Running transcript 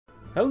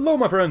Hello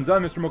my friends,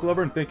 I'm Mr.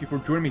 Mochalover, and thank you for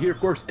joining me here, of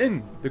course,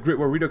 in the Great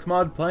War Redux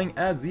Mod, playing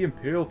as the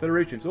Imperial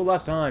Federation. So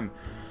last time,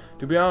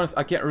 to be honest,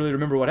 I can't really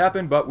remember what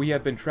happened, but we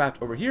have been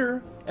trapped over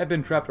here,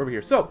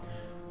 So,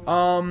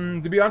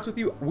 to be honest with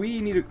you,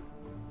 we need to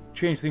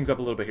change things up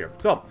a little bit here.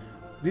 So,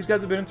 these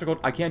guys have been encircled,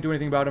 I can't do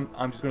anything about them,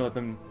 I'm just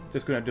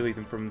gonna delete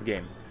them from the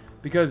game.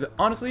 Because,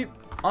 honestly,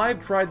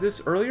 I've tried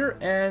this earlier,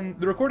 and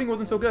the recording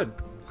wasn't so good.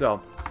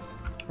 So,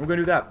 we're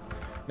gonna do that.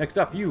 Next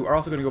up, you are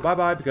also going to go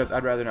bye-bye because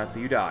I'd rather not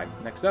see you die.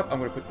 Next up, I'm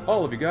going to put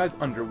all of you guys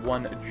under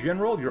one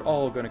general. You're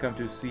all going to come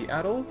to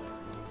Seattle.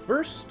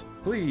 First,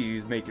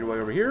 please make your way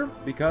over here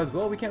because,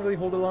 well, we can't really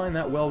hold the line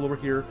that well over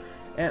here.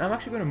 And I'm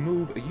actually going to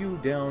move you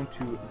down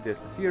to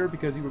this theater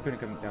because you were going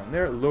to come down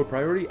there. Low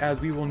priority, as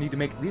we will need to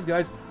make these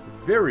guys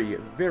very,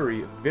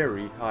 very,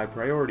 very high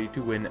priority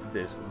to win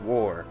this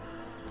war.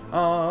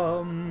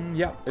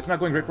 Yeah, it's not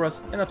going great for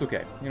us, and that's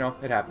okay. You know,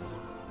 it happens.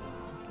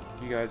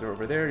 You guys are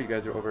over there, you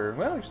guys are over...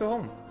 Well, you're still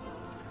home.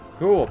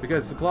 Cool,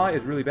 because supply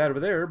is really bad over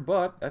there,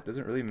 but that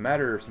doesn't really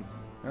matter since...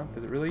 Well,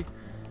 does it really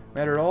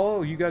matter at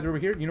all? You guys are over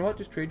here. You know what?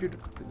 Just trade you to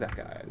that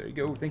guy. There you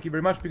go. Thank you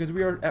very much, because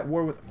we are at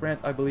war with France,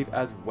 I believe,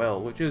 as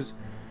well, which is,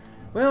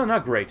 well,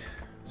 not great.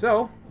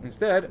 So,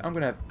 instead, I'm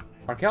going to have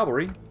our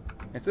cavalry,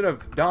 instead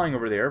of dying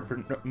over there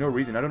for no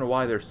reason, I don't know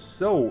why they're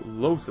so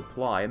low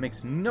supply. It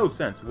makes no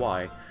sense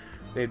why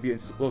they'd be in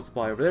low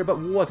supply over there, but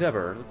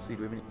whatever. Let's see,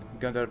 do we have any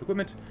guns out of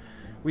equipment?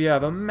 We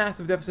have a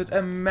massive deficit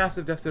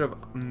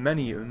of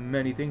many,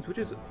 many things, which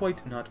is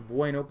quite not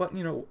bueno, but,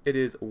 you know, it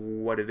is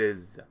what it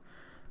is.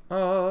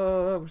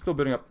 We're still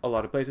building up a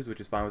lot of places, which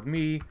is fine with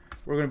me.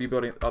 We're going to be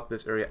building up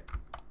this area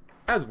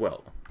as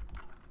well.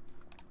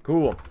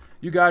 Cool.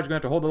 You guys are going to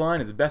have to hold the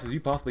line as best as you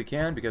possibly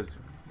can, because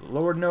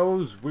Lord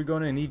knows we're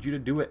going to need you to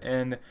do it,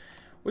 and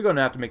we're going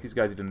to have to make these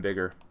guys even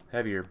bigger,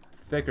 heavier,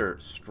 thicker,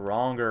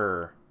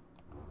 stronger,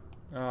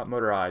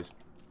 motorized.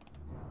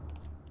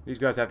 These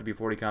guys have to be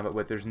 40 combat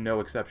width. There's no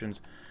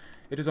exceptions.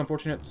 It is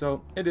unfortunate,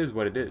 so it is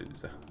what it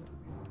is.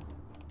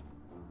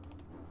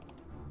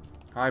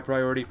 High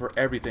priority for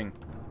everything.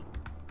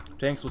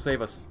 Tanks will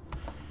save us.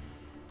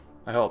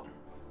 I hope.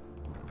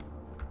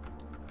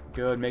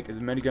 Good. Make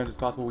as many guns as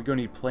possible. We're going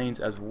to need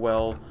planes as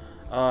well.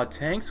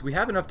 Tanks. We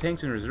have enough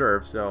tanks in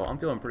reserve, so I'm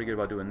feeling pretty good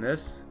about doing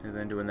this and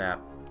then doing that.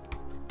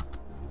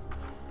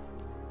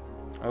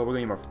 Oh, we're going to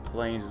need more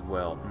planes as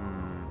well.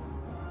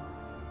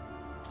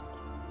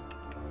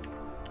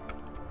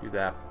 Do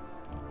that.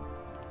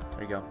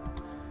 There you go.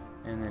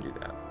 And then do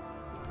that.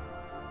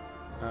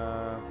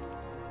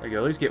 There you go.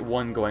 At least get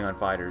one going on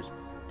fighters.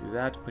 Do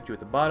that. Put you at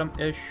the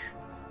bottom-ish.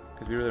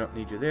 Because we really don't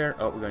need you there.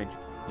 Oh, we're going to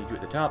need you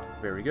at the top.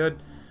 Very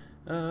good.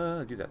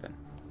 Do that then.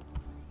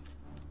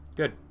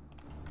 Good.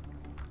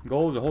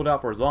 Goal is to hold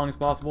out for as long as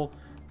possible.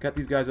 Cut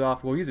these guys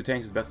off. We'll use the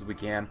tanks as best as we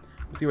can.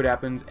 We'll see what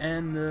happens.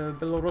 And the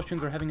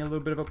Belarusians are having a little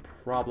bit of a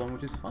problem,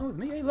 which is fine with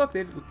me. Hey, look,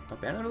 they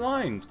abandoned their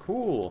lines.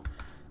 Cool.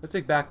 Let's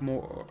take back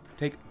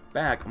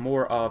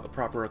more of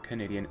proper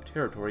Canadian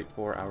territory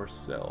for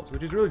ourselves,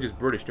 which is really just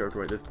British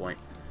territory at this point.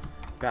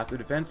 Passive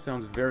defense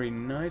sounds very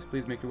nice.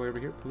 Please make your way over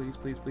here. Please,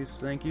 please, please.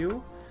 Thank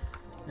you.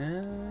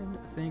 And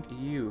thank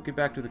you. Get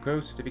back to the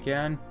coast if you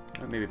can.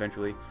 Maybe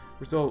eventually.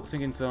 We're still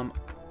sinking some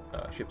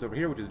ships over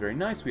here, which is very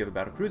nice. We have a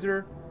battle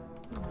cruiser.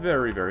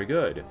 Very, very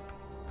good.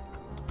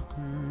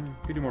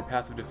 Could do more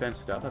passive defense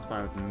stuff. That's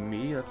fine with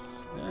me.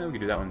 We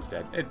could do that one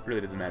instead. It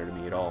really doesn't matter to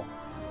me at all.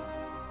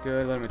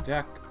 Good. Let them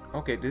attack.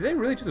 Okay, did they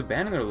really just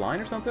abandon their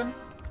line or something?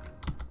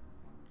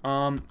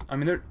 I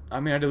mean,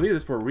 I deleted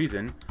this for a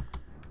reason.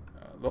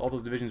 All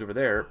those divisions over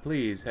there,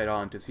 please head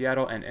on to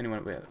Seattle, and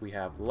anyone we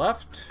have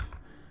left.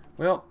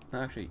 Well,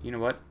 actually, you know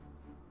what?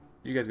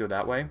 You guys go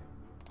that way.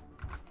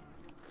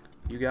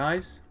 You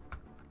guys,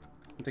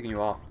 I'm taking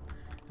you off.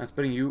 I'm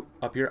splitting you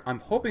up here. I'm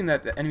hoping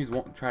that the enemies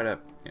won't try to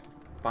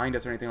find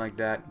us or anything like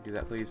that. Do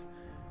that, please.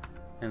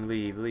 And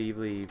leave, leave,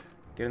 leave.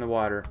 Get in the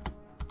water.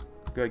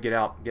 Good, get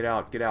out, get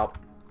out, get out.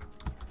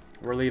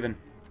 We're leaving.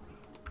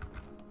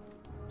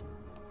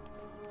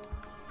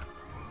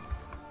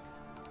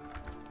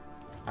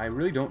 I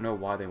really don't know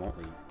why they won't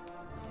leave.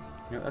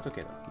 You know, that's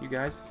okay though. You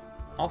guys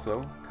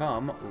also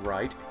come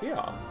right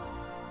here.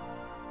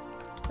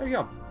 There you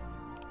go.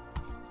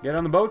 Get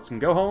on the boats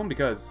and go home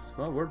because,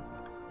 well,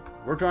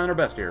 we're trying our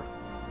best here.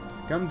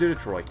 Come to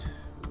Detroit.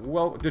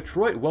 Well,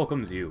 Detroit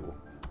welcomes you.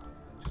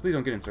 Just please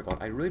don't get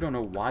encircled. I really don't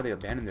know why they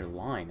abandoned their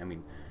line. I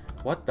mean,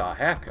 what the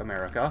heck,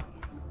 America?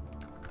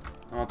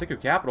 I'll take your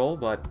capital,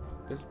 but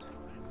just...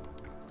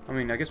 I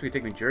mean, I guess we could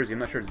take New Jersey. I'm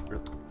not sure.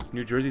 Is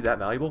New Jersey that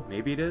valuable?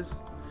 Maybe it is.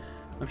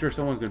 I'm sure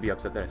someone's going to be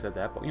upset that I said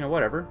that, but, you know,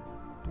 whatever.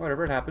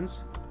 Whatever, it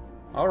happens.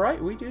 Alright,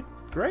 we did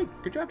great.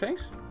 Good job,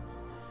 tanks.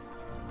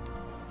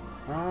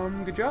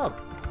 Good job.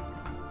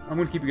 I'm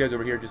going to keep you guys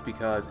over here just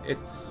because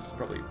it's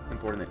probably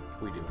important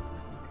that we do.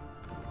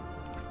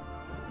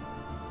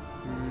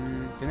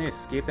 Can they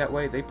escape that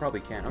way? They probably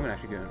can. I'm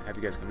actually going to have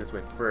you guys come this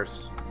way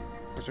first.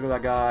 Let's circle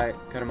that guy,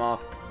 cut him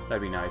off.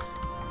 That'd be nice.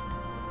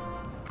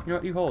 You know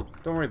what? You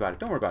hold. Don't worry about it.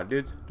 Don't worry about it,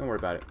 dudes. Don't worry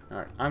about it.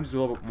 Alright. I'm just a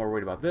little bit more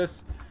worried about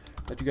this.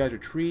 Let you guys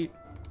retreat.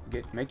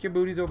 Make your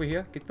booties over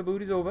here. Get the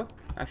booties over.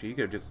 Actually, you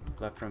could have just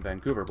left from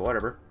Vancouver, but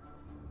whatever.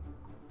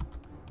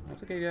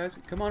 That's okay, guys.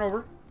 Come on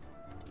over.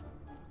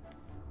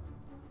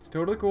 It's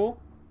totally cool.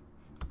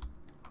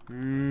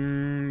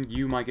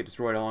 You might get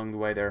destroyed along the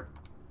way there.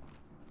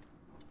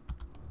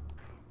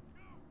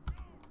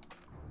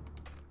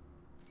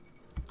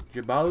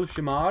 Jabal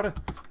Shamar.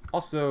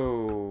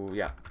 Also,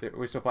 yeah,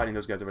 we're still fighting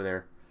those guys over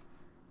there.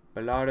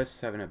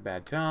 Belardus having a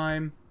bad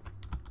time.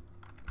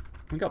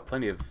 We got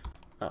plenty of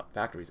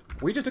factories.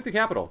 We just took the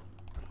capital.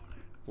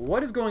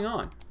 What is going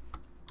on?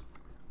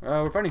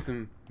 We're fighting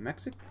some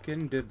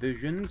Mexican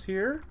divisions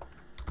here.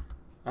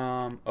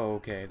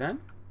 Okay then.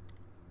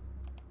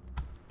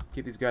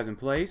 Keep these guys in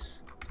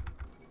place.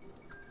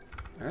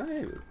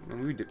 Hey,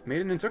 we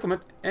made an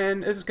encirclement.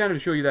 And this is kind of to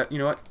show you that, you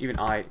know what, even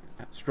I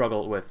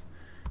struggle with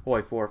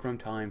Hoi4 from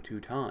time to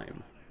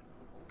time.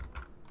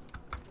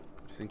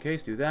 Just in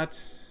case, do that.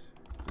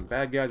 Some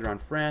bad guys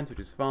around France, which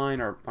is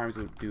fine. Our armies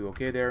will do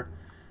okay there.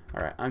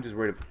 Alright, I'm just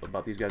worried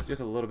about these guys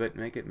just a little bit.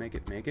 Make it, make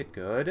it, make it.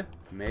 Good.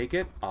 Make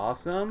it.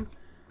 Awesome.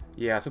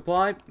 Yeah,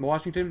 supply,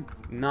 Washington,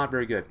 not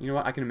very good. You know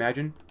what, I can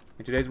imagine,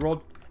 in today's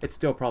world, it's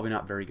still probably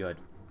not very good.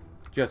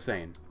 Just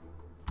saying.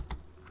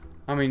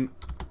 I mean,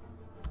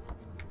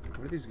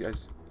 what are these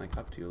guys, like,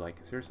 up to? Like,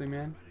 seriously,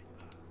 man?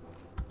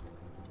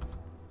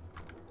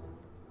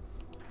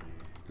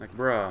 Like,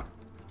 bruh.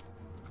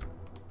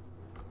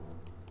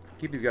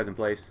 Keep these guys in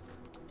place.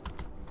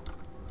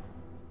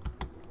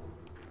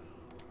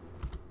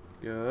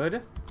 Good.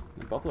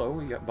 And Buffalo,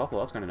 we got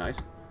Buffalo, that's kind of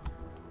nice.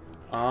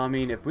 I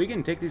mean, if we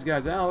can take these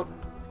guys out,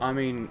 I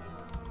mean,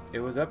 it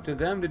was up to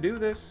them to do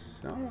this.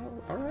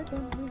 Oh, alright,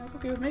 then, that's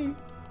okay with me.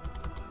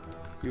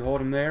 You hold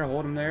them there,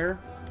 hold them there.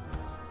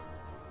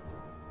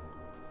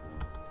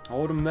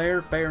 Hold them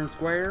there, fair and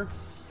square.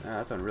 Ah,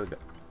 that sounded really bad.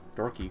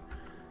 Dorky.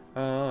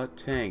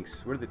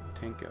 Tanks. Where did the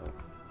tank go?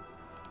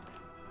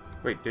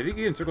 Wait, did he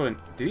get encircled in?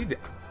 Did he?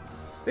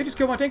 They just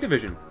killed my tank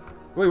division.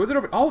 Wait, was it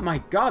over? Oh my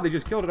god, they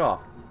just killed it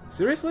off.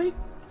 Seriously?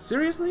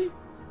 Seriously?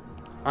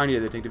 I need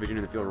the tank division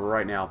in the field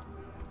right now.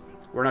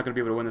 We're not going to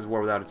be able to win this war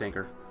without a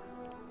tanker.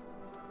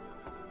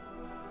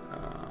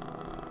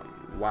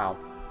 Wow.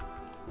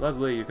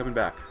 Leslie, you're coming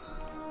back.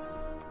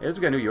 Hey, we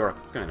got New York.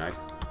 It's kind of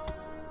nice.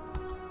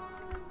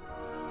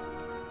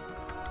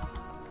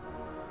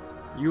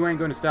 You ain't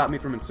going to stop me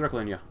from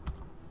encircling you.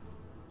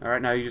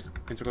 Alright, now you just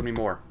encircled me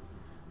more.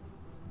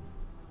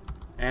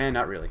 And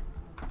not really.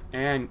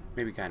 And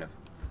maybe kind of.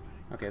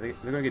 Okay, they're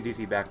going to get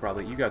DC back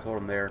probably. You guys hold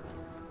them there.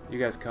 You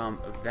guys come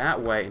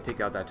that way and take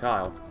out that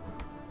tile.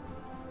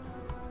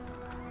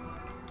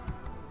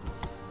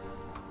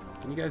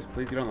 Can you guys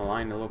please get on the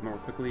line a little more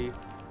quickly?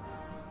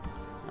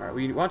 Alright,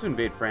 we want to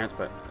invade France,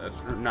 but that's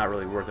not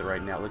really worth it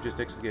right now.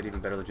 Logistics, get even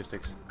better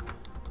logistics.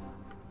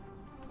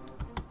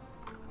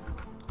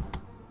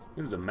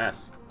 This is a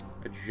mess.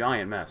 A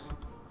giant mess.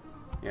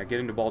 Yeah, get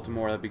into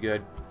Baltimore, that'd be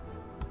good.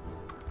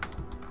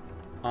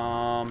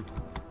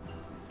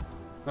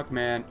 Look,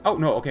 man. Oh,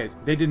 no, okay.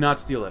 They did not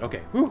steal it.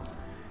 Okay. Whew.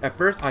 At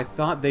first, I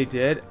thought they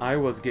did. I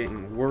was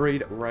getting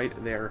worried right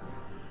there.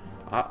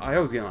 I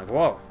was getting like,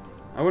 whoa.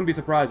 I wouldn't be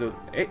surprised.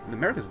 Hey,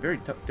 America's very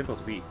difficult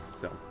to beat.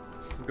 So,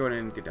 go ahead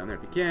and get down there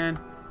if you can.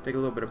 Take a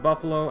little bit of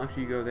Buffalo.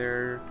 Actually, you go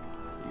there.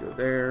 You go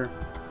there.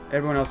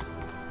 Everyone else.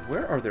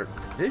 Where are their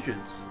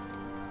divisions?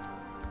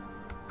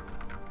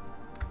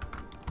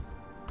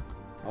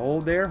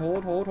 Hold there.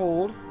 Hold, hold,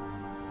 hold.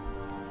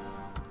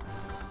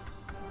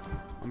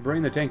 I'm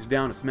bringing the tanks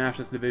down to smash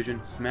this division.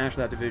 Smash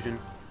that division.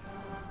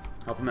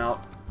 Help them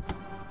out.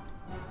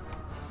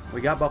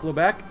 We got Buffalo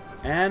back.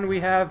 And we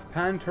have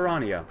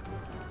Panterania.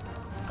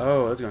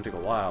 Oh, this is going to take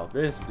a while.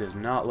 This does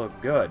not look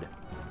good.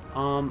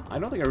 I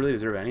don't think I really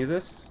deserve any of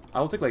this.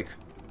 I'll take, like,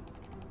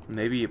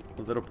 maybe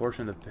a little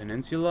portion of the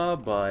peninsula,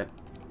 but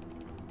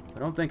I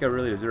don't think I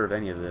really deserve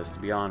any of this, to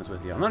be honest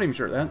with you. I'm not even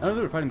sure. I know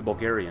they're fighting the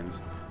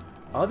Bulgarians.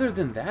 Other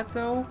than that,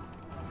 though,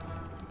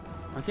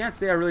 I can't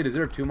say I really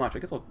deserve too much. I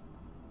guess I'll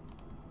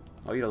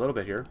eat a little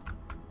bit here.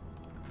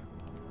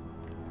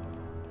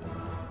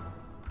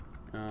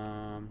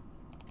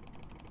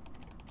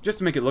 Just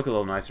to make it look a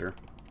little nicer.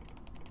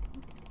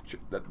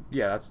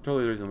 Yeah, that's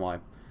totally the reason why.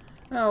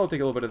 I'll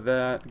take a little bit of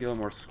that, get a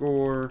little more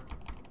score.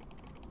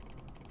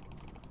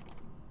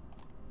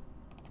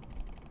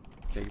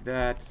 Take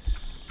that.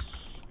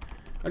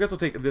 I guess I'll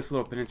take this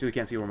little peninsula. You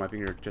can't see where my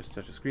finger just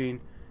touched the screen.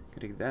 Can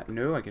I take that?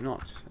 No, I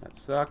cannot. That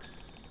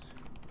sucks.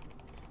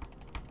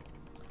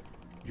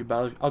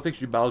 I'll take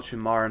Jabal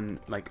Shamar in,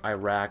 like,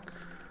 Iraq.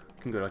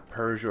 Can go to, like,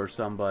 Persia or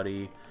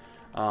somebody.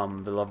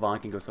 The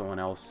Levant can go someone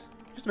else.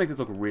 Just to make this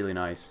look really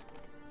nice.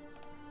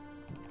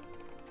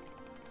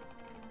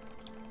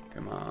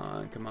 Come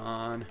on, come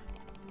on.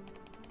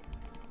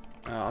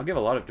 I'll give a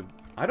lot of...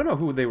 I don't know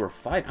who they were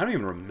fighting. I don't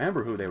even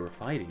remember who they were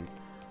fighting.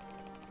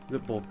 Is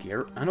it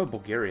Bulgaria? I know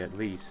Bulgaria, at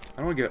least. I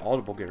don't want to get all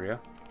to Bulgaria.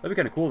 That'd be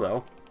kind of cool,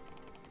 though.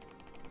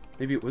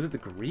 Maybe... Was it the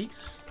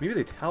Greeks? Maybe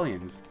the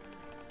Italians.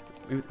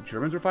 Maybe the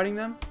Germans were fighting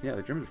them? Yeah,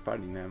 the Germans were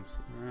fighting them.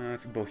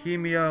 It's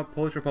Bohemia,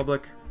 Polish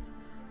Republic,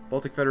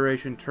 Baltic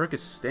Federation,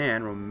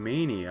 Turkestan,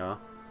 Romania.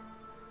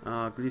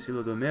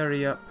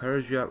 Glycilodomeria,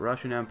 Persia,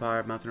 Russian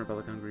Empire, Mountain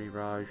Republic, Hungary,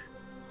 Raj.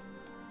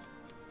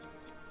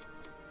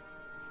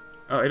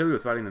 Oh, Italy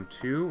was fighting them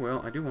too?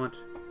 Well, I do want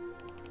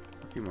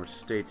a few more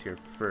states here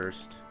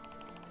first.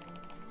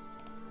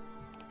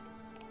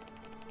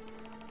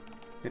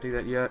 Can't take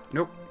that yet.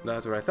 Nope,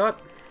 that's what I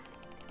thought.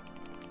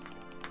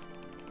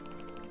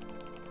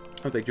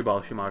 I'll take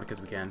Jabal Shimar because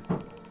we can.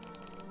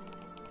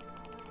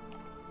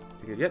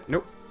 Take it yet?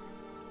 Nope.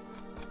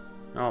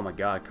 Oh my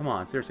god, come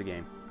on, seriously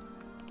game.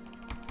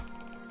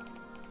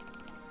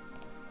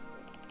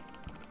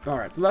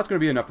 Alright, so that's going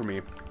to be enough for me.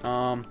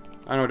 I know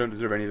I don't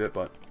deserve any of it,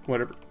 but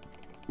whatever.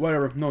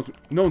 Whatever, no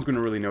one's going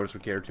to really notice or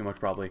care too much,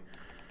 probably.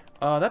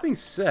 That being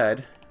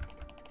said,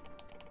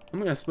 I'm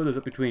going to split this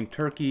up between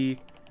Turkey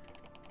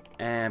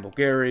and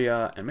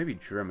Bulgaria and maybe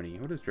Germany.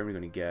 What is Germany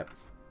going to get?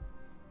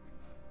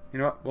 You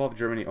know what? We'll have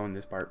Germany own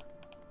this part.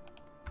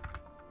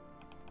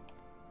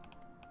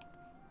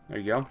 There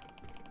you go.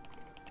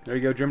 There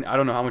you go, Germany. I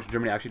don't know how much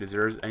Germany actually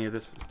deserves any of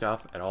this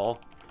stuff at all.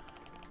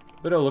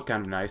 But it'll look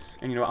kind of nice.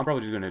 And you know what? I'm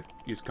probably just going to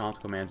use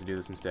console commands to do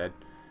this instead.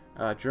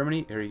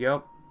 Germany, here you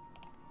go.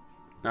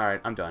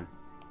 Alright, I'm done.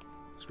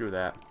 Screw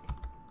that.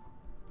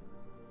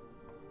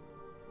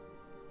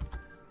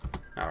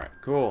 Alright,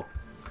 cool.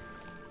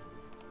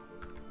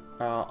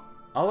 I'll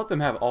let them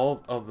have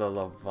all of the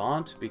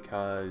Levant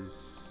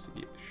because...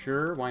 yeah,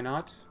 sure, why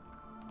not?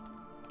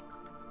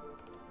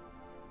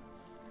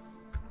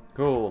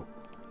 Cool.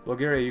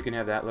 Bulgaria, you can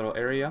have that little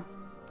area.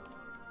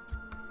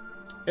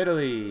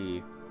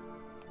 Italy!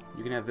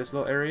 You can have this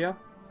little area.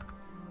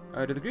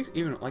 Do the Greeks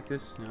even like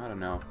this? No, I don't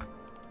know.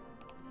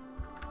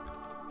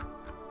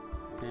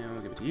 And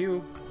we'll give it to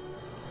you.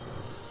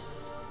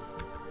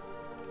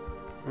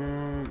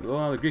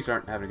 Well, the Greeks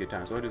aren't having a good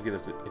time, so I'll just give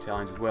this to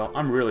Italians as well.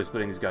 I'm really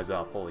splitting these guys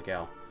up. Holy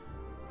cow.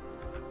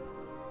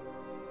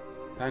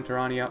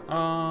 Pantarania.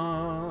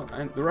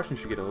 And the Russians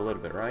should get a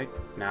little bit, right?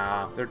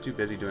 Nah, they're too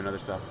busy doing other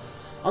stuff.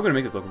 I'm gonna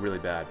make this look really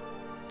bad.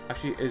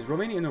 Actually, is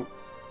Romania in the...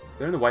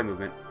 they're in the white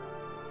movement.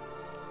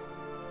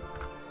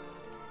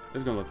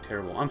 This is gonna look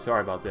terrible. I'm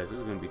sorry about this. This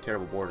is gonna be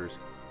terrible borders.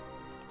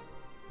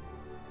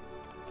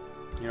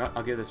 You know what?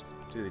 I'll give this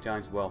to the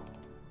Italians as well.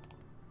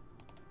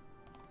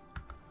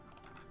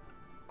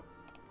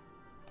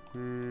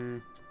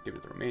 Give it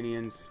to the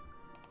Romanians.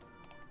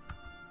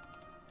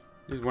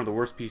 This is one of the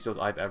worst peace deals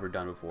I've ever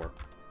done before.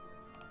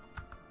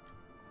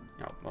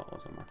 Oh, well,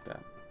 let's unmark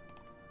that.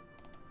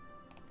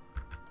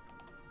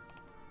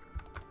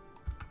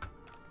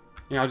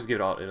 You know, I'll just give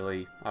it all to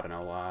Italy. I don't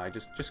know why.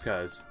 Just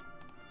cause.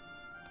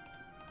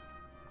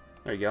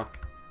 There you go.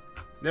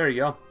 There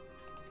you go.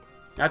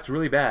 That's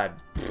really bad.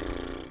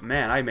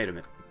 Man, I made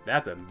a...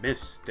 that's a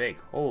mistake.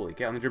 Holy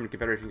cow. And the German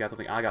Confederation got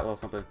something. I got a little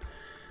something.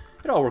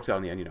 It all works out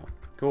in the end, you know.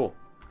 Cool.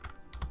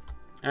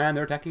 And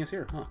they're attacking us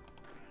here, huh?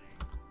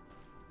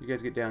 You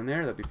guys get down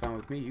there. That'd be fine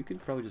with me. You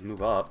could probably just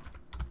move up.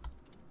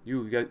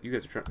 You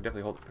guys are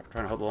definitely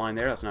trying to hold the line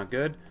there. That's not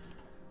good.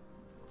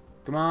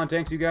 Come on,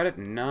 tanks. You got it.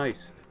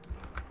 Nice.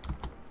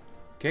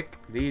 Kick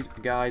these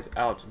guys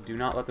out. Do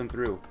not let them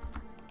through.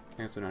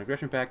 Cancel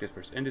non-aggression pact.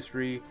 Disperse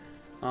industry.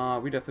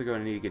 We definitely going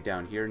to need to get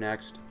down here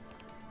next.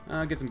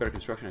 Get some better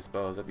construction, I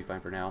suppose. That'd be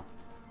fine for now.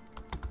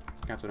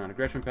 Cancel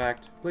non-aggression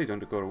pact. Please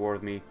don't go to war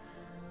with me.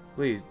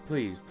 Please,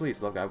 please,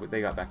 please. Love God,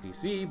 they got back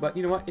DC, but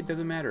you know what? It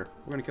doesn't matter.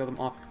 We're gonna kill them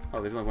off. Oh,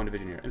 there's only one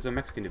division here. It's a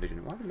Mexican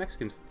division. Why are the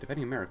Mexicans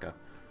defending America?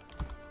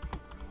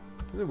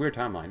 This is a weird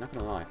timeline, not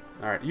gonna lie.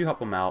 Alright, you help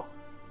them out.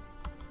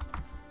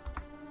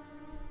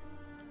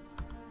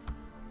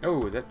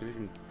 Oh, is that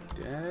division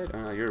dead?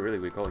 Oh, no, you're really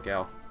weak. Holy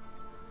cow.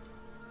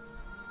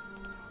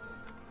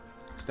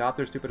 Stop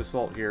their stupid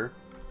assault here.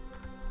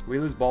 We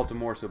lose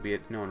Baltimore, so be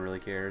it. No one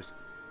really cares.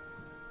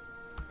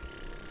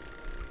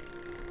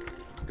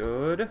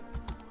 Good.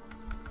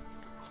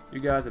 You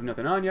guys have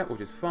nothing on yet,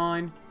 which is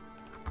fine.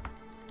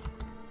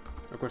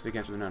 Of course, they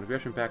cancel the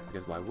non-aggression pact,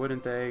 because why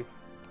wouldn't they?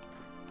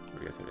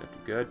 I guess I'd have to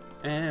do good.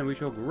 And we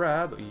shall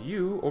grab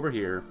you over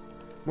here.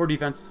 More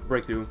defense,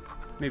 breakthrough.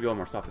 Maybe a little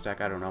more soft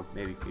attack, I don't know.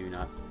 Maybe, maybe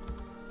not.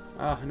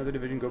 Another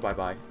division, go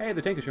bye-bye. Hey,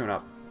 the tank is showing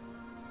up.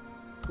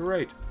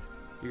 Great.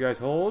 You guys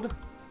hold.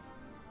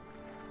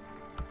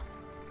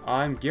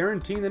 I'm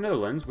guaranteeing the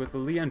Netherlands with the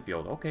Lee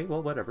Enfield. Okay,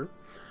 well, whatever.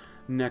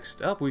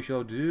 Next up, we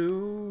shall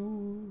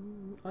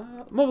do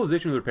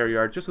mobilization of the repair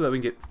yard, just so that we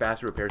can get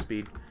faster repair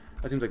speed.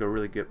 That seems like a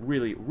really good,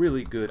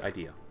 really good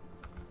idea.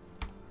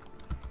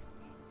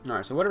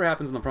 Alright, so whatever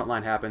happens on the front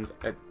line happens.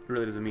 It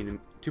really doesn't mean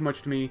too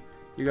much to me.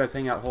 You guys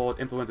hang out, hold,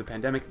 influenza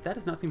pandemic. That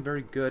does not seem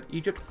very good.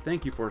 Egypt,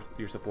 thank you for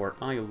your support.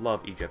 I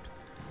love Egypt.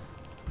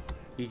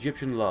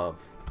 Egyptian love.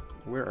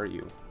 Where are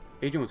you?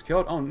 Agent was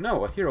killed? Oh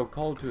no, a hero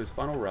called to his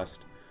final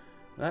rest.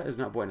 That is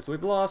not bueno. So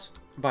we've lost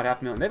about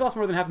 500,000. They've lost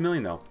more than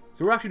 500,000 though.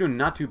 So we're actually doing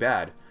not too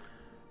bad.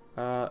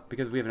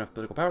 Because we have enough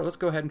political power, let's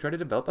go ahead and try to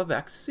develop a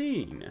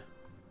vaccine.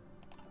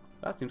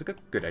 That seems like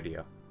a good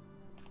idea.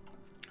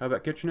 How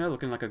about Kitchener?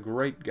 Looking like a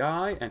great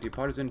guy.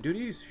 Anti-partisan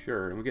duties?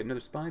 Sure. And we get another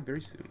spy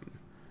very soon.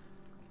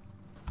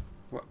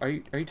 What, are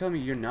you telling me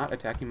you're not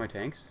attacking my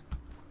tanks?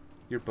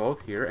 You're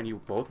both here, and you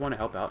both want to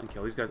help out and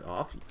kill these guys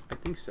off? I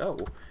think so.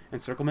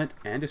 Encirclement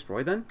and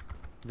destroy them?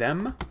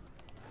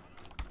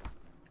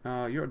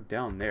 You're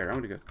down there.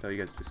 I'm going to tell you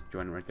guys to just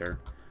join right there.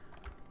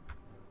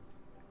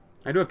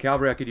 I do have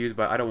cavalry I could use,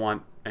 but I don't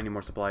want any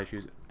more supply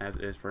issues as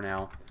is for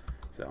now.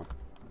 So.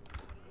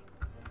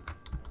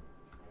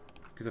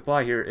 Because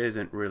supply here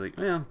isn't really...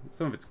 Well,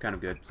 some of it's kind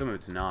of good. Some of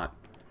it's not.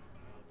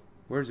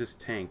 Where's this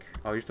tank?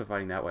 Oh, you're still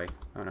fighting that way.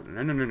 Oh, no.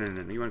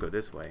 You want to go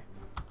this way.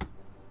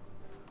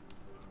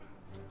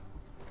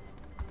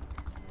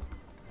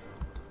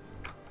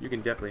 You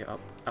can definitely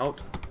help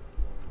out.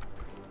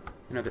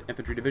 Another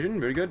infantry division.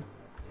 Very good.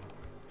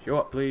 Show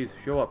up, please.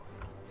 Show up.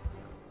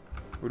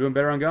 We're doing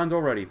better on guns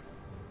already.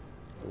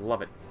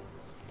 Love it.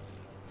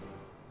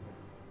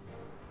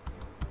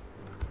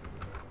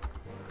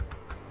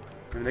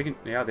 I mean, they can...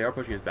 Yeah, they are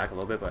pushing us back a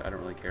little bit, but I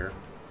don't really care.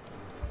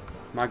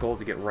 My goal is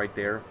to get right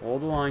there.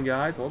 Hold the line,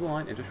 guys. Hold the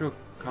line. Industrial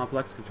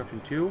Complex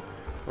Construction 2.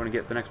 We're going to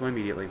get the next one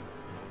immediately.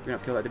 We're going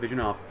to kill that division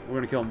off. We're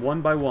going to kill them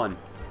one by one.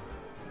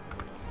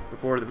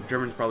 Before the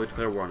Germans probably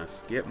declare war on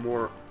us. Get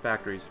more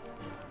factories.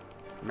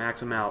 Max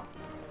them out.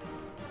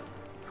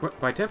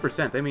 By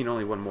 10%, they mean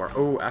only one more.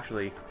 Oh,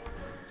 actually.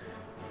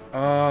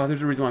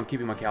 There's a reason why I'm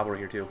keeping my cavalry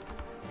here, too.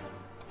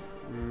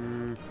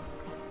 Why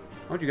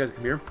don't you guys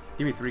come here?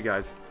 Give me 3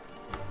 guys.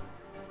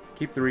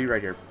 Keep 3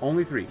 right here.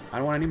 Only 3. I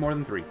don't want any more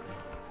than 3.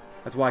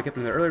 That's why I kept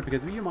them there earlier,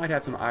 because you might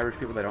have some Irish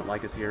people that don't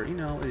like us here. You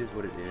know, it is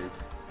what it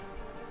is.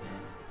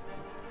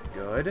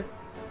 Good.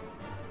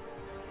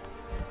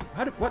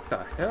 What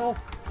the hell?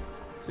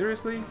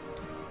 Seriously?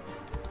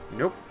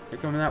 Nope. They're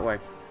coming that way.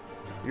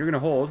 You're going to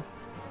hold.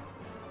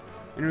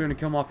 And you're going to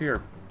kill them off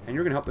here. And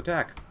you're going to help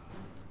attack.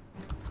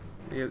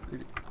 They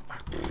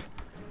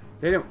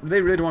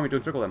really don't want me to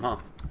encircle them, huh?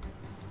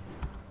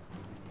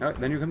 Alright,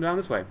 then you come down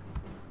this way.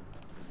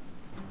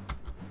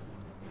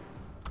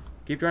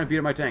 Keep trying to beat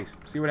up my tanks.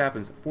 See what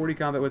happens. 40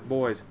 combat with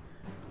boys.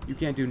 You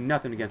can't do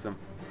nothing against them.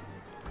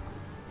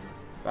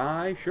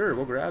 Spy? Sure,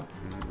 we'll grab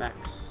Max.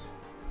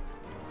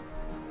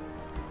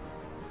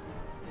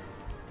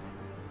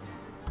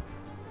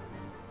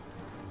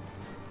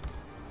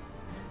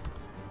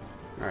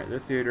 Alright,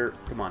 this theater,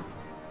 come on.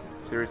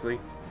 Seriously?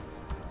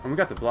 And we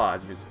got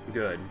supplies, which is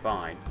good and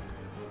fine.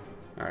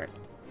 Alright,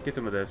 get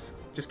some of this.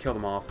 Just kill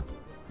them off.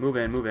 Move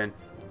in, move in.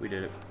 We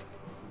did it.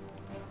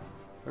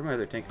 Where's my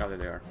other tank? Oh, there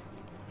they are.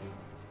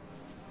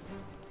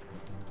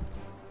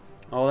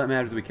 All that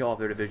matters is we kill off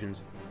their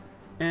divisions.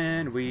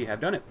 And we have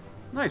done it.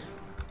 Nice.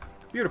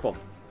 Beautiful.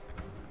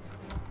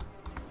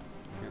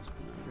 Yes,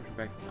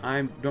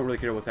 I don't really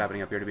care what's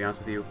happening up here, to be honest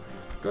with you.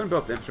 Go and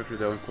build up the infrastructure,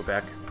 though, in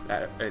Quebec.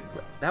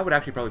 That would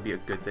actually probably be a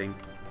good thing.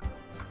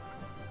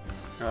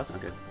 Oh, that's not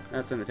good.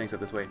 Let's send the tanks up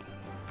this way.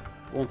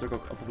 We'll encircle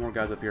a couple more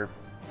guys up here.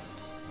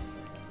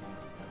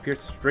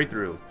 Pierce straight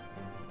through.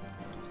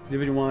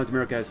 Division-wise,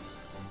 America has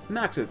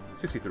max at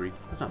 63.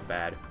 That's not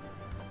bad.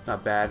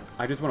 Not bad.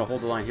 I just want to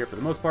hold the line here for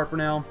the most part for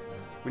now.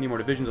 We need more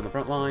divisions on the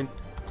front line.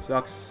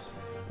 Sucks.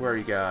 Where are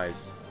you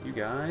guys? You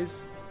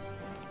guys?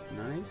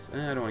 Nice.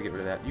 I don't want to get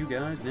rid of that. You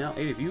guys. Now,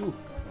 8 of you.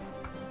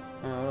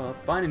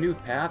 Find a new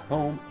path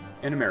home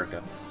in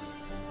America.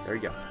 There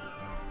you go.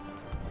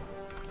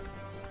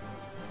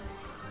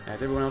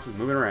 As everyone else is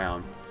moving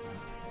around.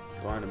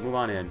 Go on and move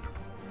on in.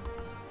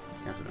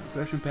 Cancel the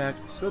aggression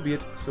pact. So be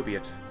it. So be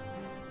it.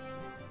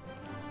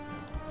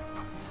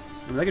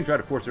 I mean, they can try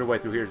to force their way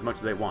through here as much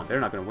as they want.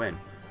 They're not going to win.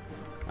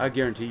 I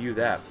guarantee you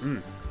that.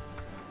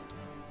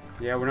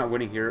 Yeah, we're not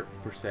winning here,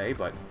 per se,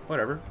 but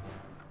whatever.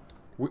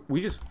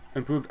 We just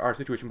improved our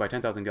situation by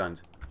 10,000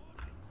 guns.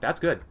 That's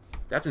good.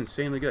 That's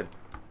insanely good.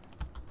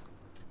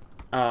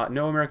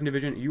 No American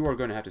division. You are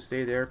going to have to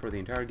stay there for the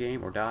entire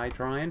game or die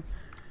trying.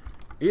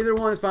 Either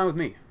one is fine with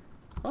me.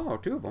 Oh,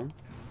 2 of them.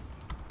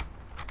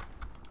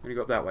 I'm going to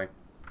go up that way.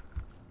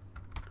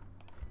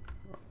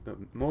 The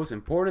most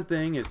important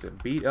thing is to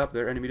beat up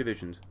their enemy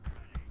divisions.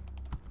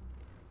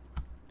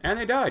 And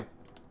they died.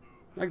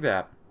 Like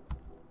that.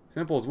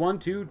 Simple as 1,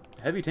 2,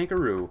 heavy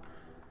tankaroo.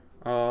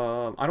 I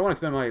don't want to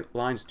expand my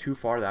lines too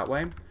far that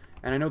way.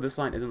 And I know this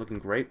line isn't looking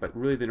great, but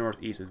really the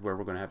northeast is where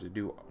we're going to have to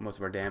do most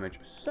of our damage.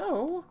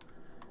 So,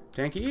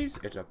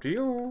 tankies, it's up to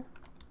you.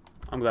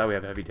 I'm glad we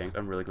have heavy tanks.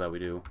 I'm really glad we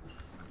do.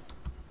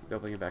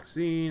 Developing a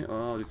vaccine.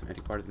 Oh, I'll do some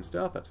anti-partisan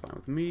stuff. That's fine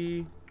with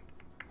me.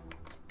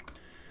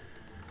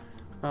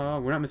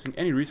 We're not missing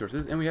any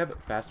resources, and we have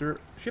faster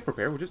ship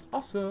repair, which is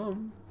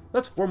awesome.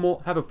 Let's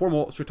have a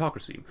formal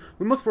stratocracy.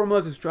 We must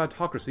formalize a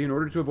stratocracy in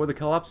order to avoid the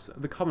collapse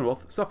the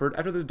Commonwealth suffered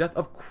after the death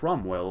of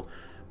Cromwell.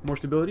 More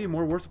stability,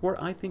 more war support?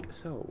 I think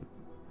so.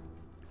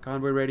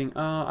 Convoy rating.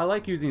 I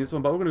like using this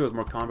one, but we're going to go with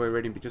more convoy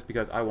rating just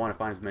because I want to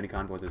find as many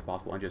convoys as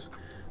possible and just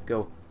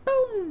go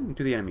boom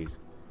to the enemies.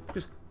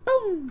 Just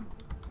boom.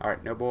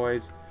 Alright, no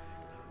boys.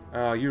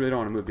 You really don't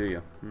want to move, do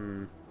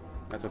you?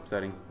 That's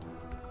upsetting.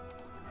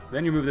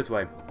 Then you move this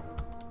way.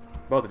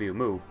 Both of you,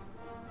 move.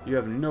 You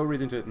have no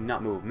reason to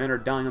not move. Men are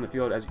dying on the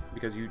field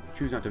because you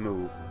choose not to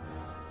move.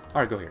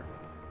 Alright, go here.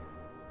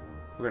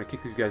 We're going to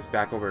kick these guys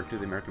back over to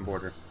the American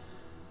border.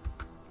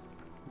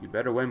 You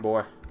better win,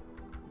 boy.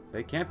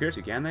 They can't pierce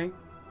you, can they?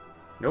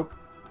 Nope.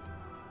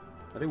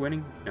 Are they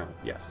winning? No.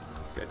 Yes.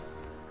 Good.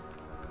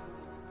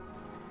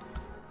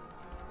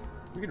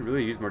 We could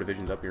really use more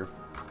divisions up here.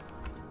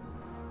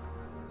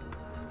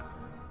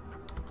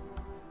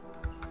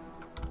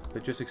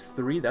 Logistics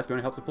 3, that's going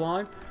to help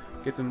supply.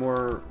 Get some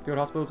more field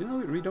hospitals. You know,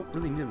 we don't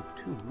really need them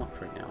too much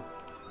right now.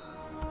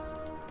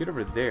 Get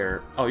over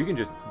there. Oh, you can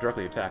just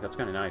directly attack. That's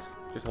kind of nice.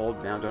 Just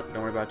hold down. Don't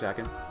worry about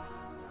attacking.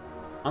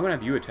 I'm going to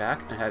have you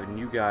attack and have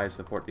you guys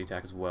support the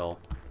attack as well.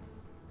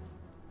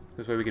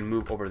 This way we can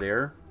move over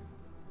there.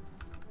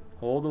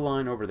 Hold the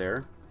line over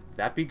there.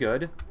 That'd be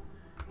good.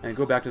 And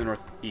go back to the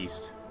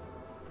northeast.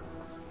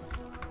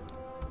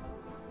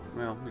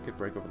 Well, we could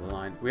break over the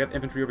line. We have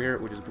infantry over here,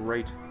 which is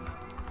great.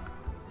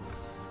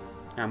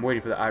 I'm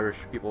waiting for the Irish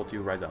people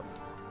to rise up.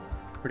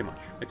 Pretty much.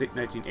 It's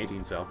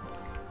 1918, so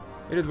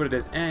it is what it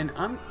is. And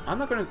I'm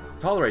not going to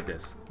tolerate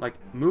this. Like,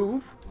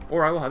 move,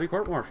 or I will have you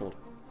court-martialed.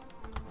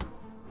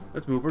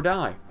 Let's move or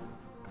die.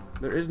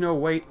 There is no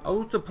wait.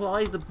 Oh,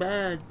 supplies are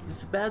bad.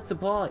 It's bad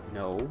supply.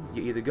 No,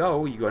 you either go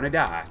or you're going to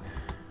die.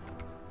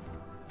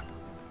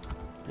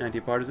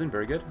 Anti-partisan,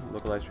 very good.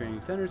 Localized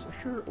training centers,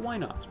 sure, why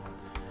not?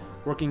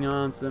 Working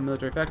on some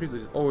military factories,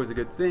 which is always a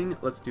good thing.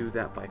 Let's do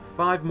that by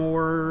 5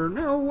 more.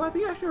 No, I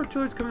think actually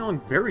artillery is coming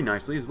along very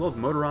nicely, as well as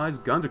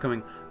motorized guns are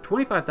coming.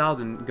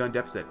 25,000 gun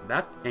deficit.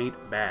 That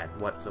ain't bad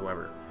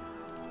whatsoever.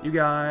 You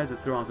guys,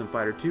 let's throw on some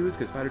fighter 2s,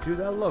 because fighter 2s,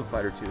 I love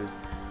fighter 2s.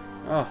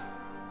 Oh,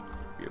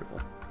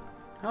 beautiful.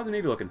 How's the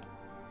Navy looking?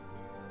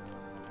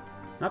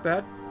 Not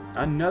bad.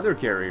 Another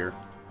carrier.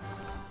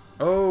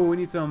 Oh, we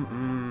need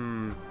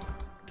some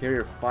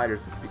carrier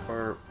fighters,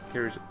 or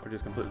carriers are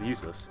just completely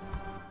useless.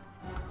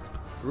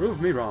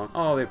 Prove me wrong.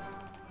 Oh, they...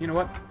 You know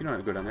what? You don't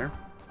have to go down there.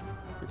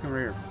 Let's come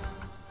right here.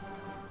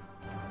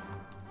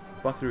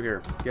 Bust through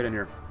here. Get in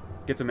here.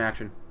 Get some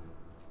action.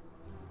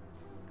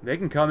 They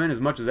can come in as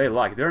much as they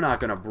like. They're not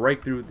going to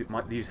break through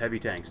these heavy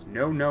tanks.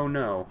 No, no,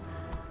 no.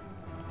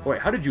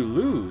 Wait, how did you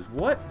lose?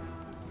 What?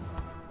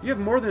 You have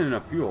more than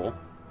enough fuel.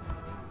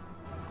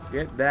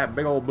 Get that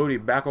big old booty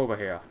back over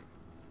here.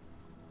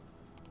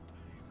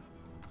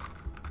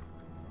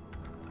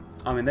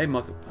 I mean, they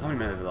must have... How many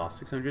men have they lost?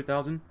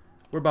 600,000?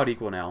 We're about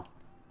equal now.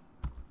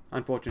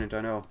 Unfortunate,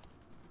 I know.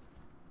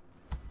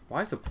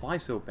 Why is supply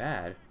so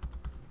bad?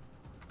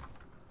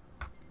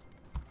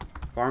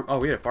 Farm... Oh,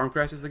 we had a farm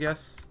crisis, I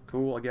guess.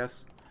 Cool, I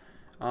guess.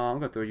 I'm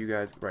going to throw you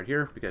guys right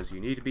here, because you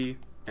need to be.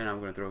 And I'm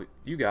going to throw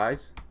you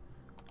guys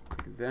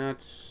like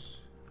that.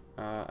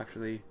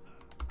 Actually...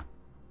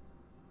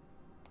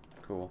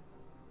 Cool.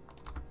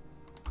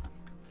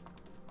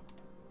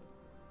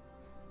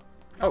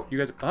 Oh, you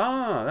guys...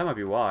 Ah, that might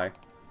be why.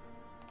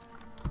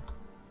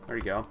 There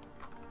you go.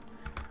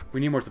 We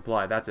need more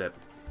supply, that's it.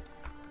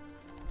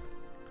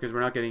 Because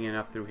we're not getting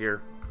enough through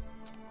here.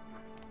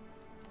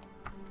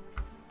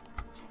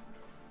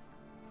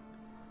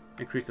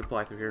 Increase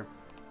supply through here.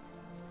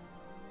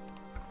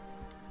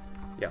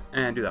 Yeah,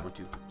 and do that one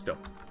too, still.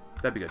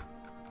 That'd be good.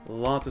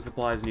 Lots of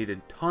supplies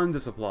needed. Tons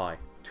of supply.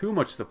 Too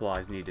much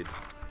supplies needed.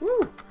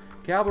 Woo!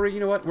 Cavalry, you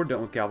know what? We're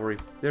done with cavalry.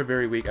 They're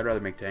very weak. I'd rather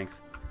make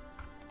tanks.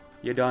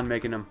 You're done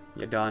making them.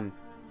 You're done.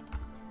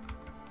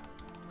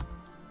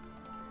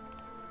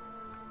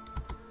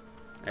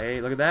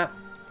 Hey, look at that.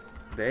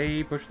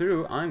 They push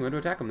through. I'm going to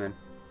attack them then.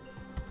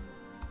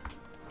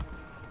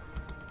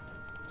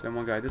 Send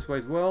one guy this way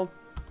as well.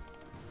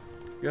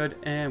 Good.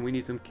 And we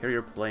need some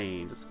carrier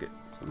planes. Let's get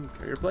some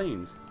carrier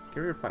planes.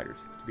 Carrier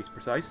fighters, to be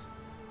precise.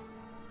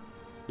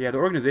 Yeah, the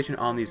organization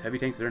on these heavy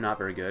tanks, they're not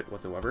very good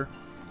whatsoever.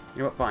 You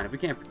know what? Fine. If we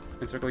can't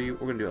encircle you,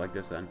 we're going to do it like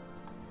this then.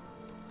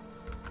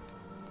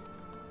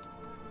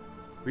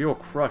 We will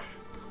crush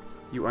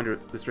you under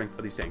the strength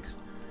of these tanks.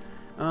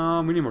 We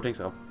need more tanks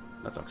though.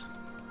 That sucks.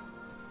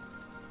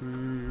 I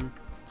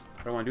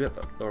don't want to do that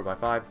though. Lower by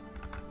 5.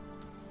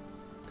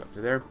 Go up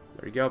to there.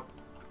 There you go.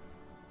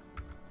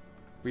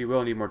 We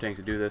will need more tanks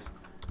to do this.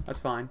 That's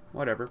fine.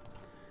 Whatever.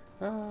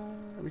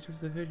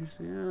 Resource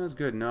efficiency. Yeah, that's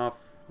good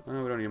enough. We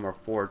don't need more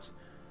forts.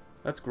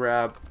 Let's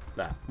grab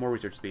that. More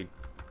research speed.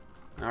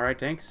 Alright,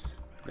 tanks.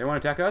 They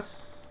want to attack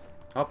us?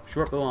 Up,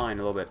 short up the line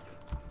a little bit.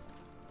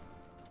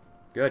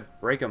 Good.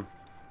 Break them.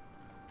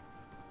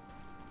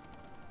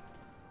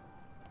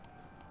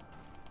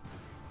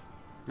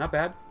 Not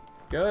bad.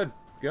 Good.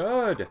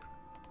 Good.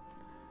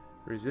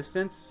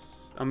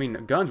 Resistance. I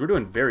mean, guns, we're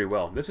doing very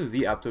well. This is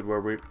the episode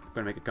where we're going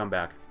to make a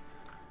comeback.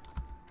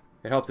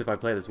 It helps if I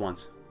play this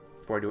once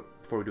before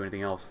we do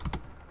anything else.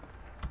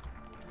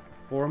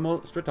 Formal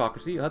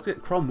stratocracy. Let's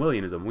get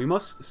Cromwellianism. We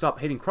must stop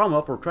hating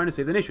Cromwell for trying to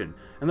save the nation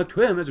and look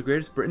to him as the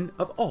greatest Briton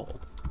of all.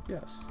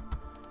 Yes.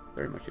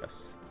 Very much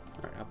yes.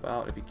 Alright, help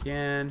out if you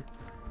can.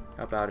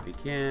 Help out if you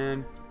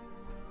can.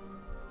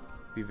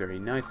 Be very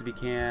nice if you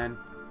can.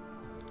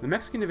 The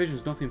Mexican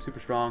divisions don't seem super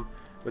strong,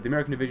 but the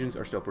American divisions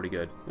are still pretty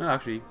good. Well,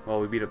 actually, well,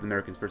 we beat up the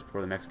Americans first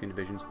before the Mexican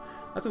divisions.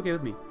 That's okay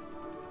with me.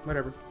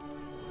 Whatever.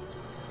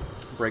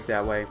 Break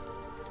that way.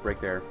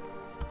 Break there.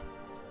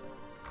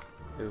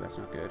 Ooh, that's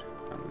not good.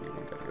 I'm gonna need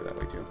one guy to go that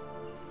way too.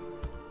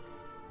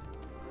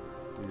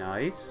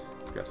 Nice.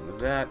 Let's grab some of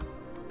that.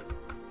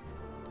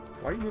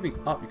 Why are you moving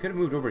up? You could have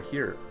moved over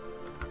here.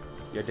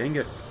 Yeah,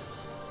 dingus.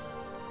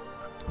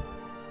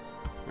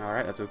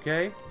 Alright, that's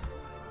okay.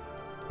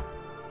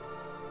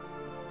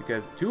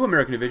 Because 2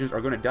 American divisions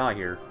are going to die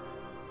here,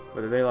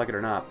 whether they like it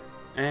or not.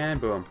 And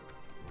boom.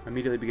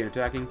 Immediately begin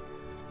attacking.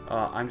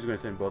 I'm just going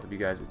to send both of you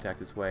guys to attack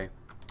this way.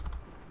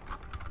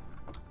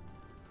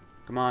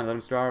 Come on, let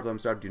them starve, let them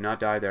starve. Do not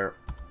die there.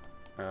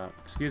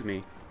 Excuse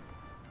me.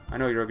 I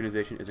know your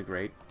organization isn't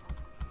great,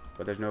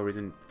 but there's no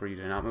reason for you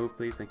to not move,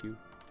 please. Thank you.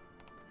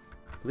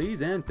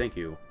 Please and thank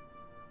you.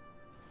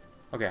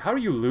 Okay, how are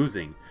you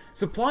losing?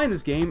 Supply in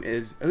this game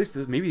is, at least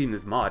maybe in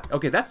this mod.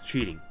 Okay, that's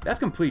cheating. That's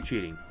complete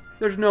cheating.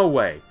 There's no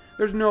way.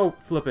 There's no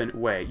flippin'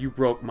 way you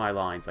broke my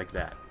lines like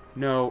that.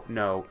 No,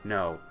 no,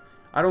 no.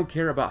 I don't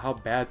care about how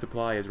bad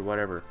supply is or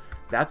whatever.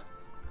 That's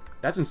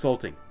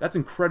insulting. That's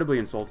incredibly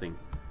insulting.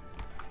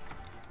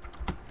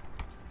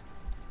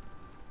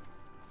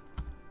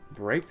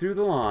 Break through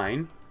the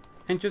line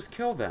and just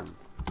kill them.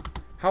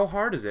 How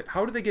hard is it?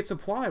 How do they get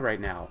supply right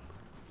now?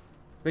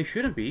 They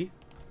shouldn't be.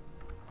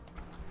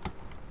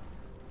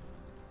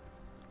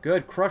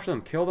 Good, crush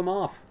them, kill them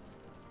off.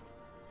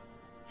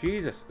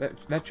 Jesus,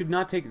 that should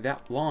not take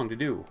that long to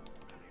do.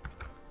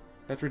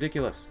 That's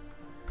ridiculous.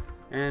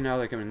 And now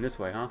they're coming this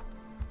way, huh?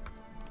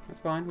 That's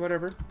fine,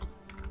 whatever.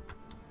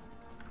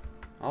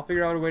 I'll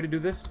figure out a way to do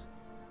this.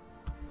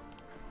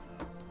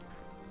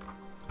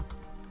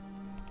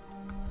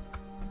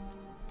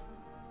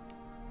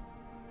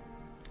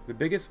 The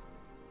biggest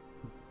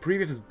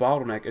previous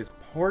bottleneck is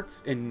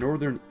ports in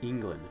northern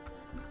England.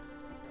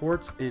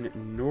 Ports in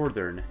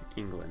northern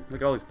England.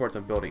 Look at all these ports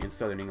I'm building in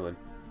southern England.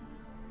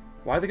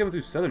 Why are they coming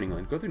through southern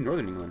England? Go through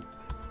northern England.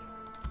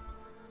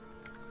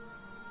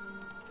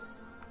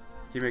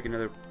 Can you make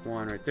another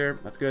one right there?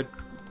 That's good.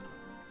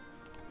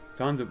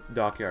 Tons of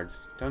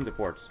dockyards. Tons of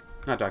ports.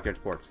 Not dockyards,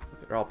 ports.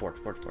 They're all ports.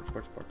 Ports.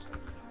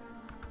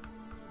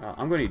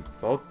 I'm going to need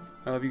both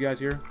of you guys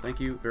here. Thank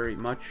you very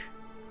much.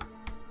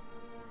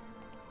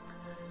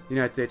 The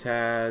United States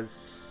has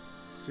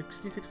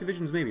 66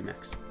 divisions, maybe,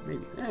 max.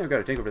 Maybe. I've got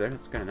a tank over there.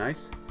 That's kind of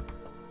nice.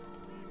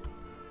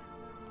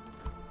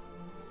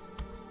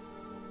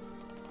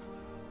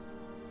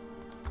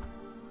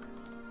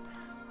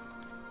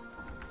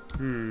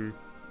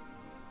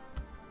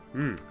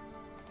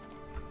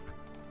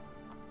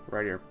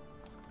 Right here.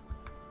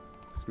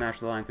 Smash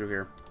the line through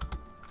here.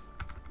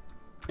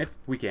 If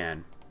we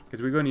can.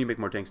 Because we're going to need to make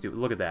more tanks too.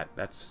 Look at that.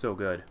 That's so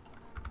good.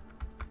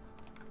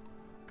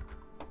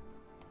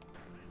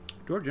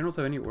 Do our generals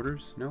have any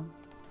orders? No?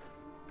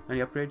 Any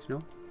upgrades? No?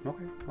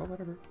 Okay. Well,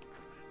 whatever.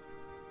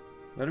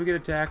 Let them get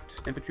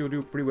attacked. Infantry will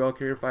do pretty well.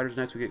 Carrier fighters,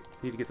 nice. We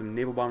need to get some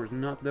naval bombers.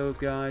 Not those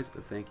guys.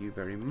 Thank you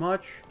very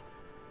much.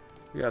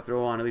 We gotta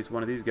throw on at least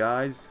one of these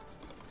guys.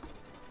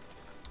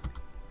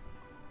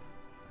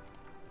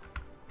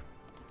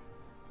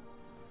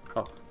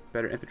 Oh,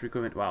 better infantry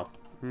equipment. Wow.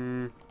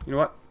 You know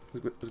what?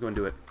 Let's go and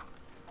do it.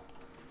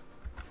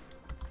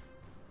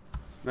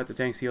 Let the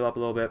tanks heal up a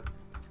little bit.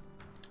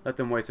 Let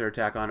them waste their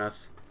attack on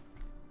us.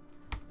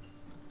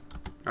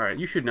 Alright,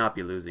 you should not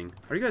be losing.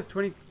 Are you guys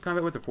 20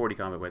 combat width or 40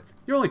 combat width?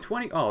 You're only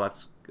 20? Oh,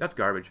 that's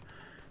garbage.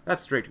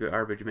 That's straight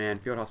garbage, man.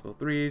 Field Hospital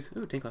 3s.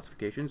 Ooh, tank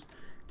classifications.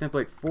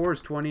 Template 4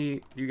 is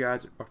 20. You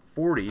guys are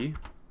 40.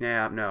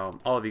 Yeah, no.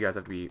 All of you guys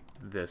have to be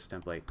this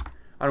template.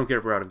 I don't care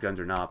if we're out of guns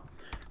or not.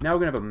 Now we're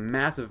going to have a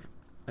massive...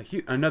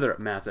 another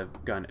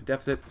massive gun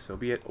deficit. So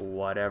be it.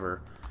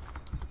 Whatever.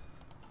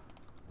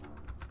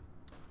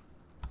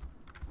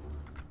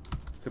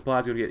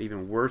 Supply's going to get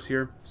even worse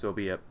here. So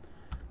be it.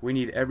 We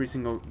need every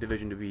single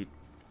division to beat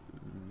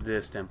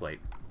this template.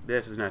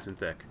 This is nice and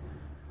thick.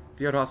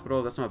 Field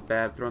Hospital, that's not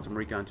bad. Throw in some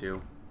recon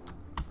too.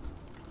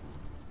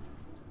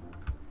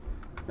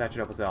 That should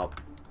help us out.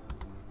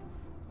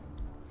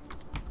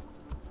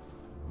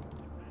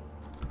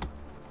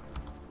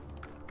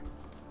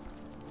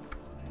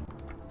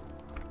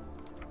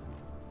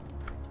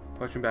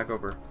 Push him back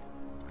over.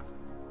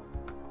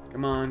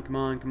 Come on, come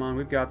on, come on.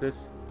 We've got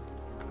this.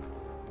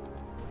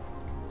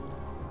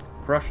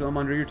 Crush them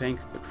under your tank.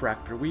 The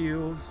tractor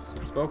wheels,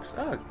 spokes.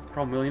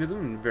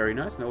 Pro-Millennialism, very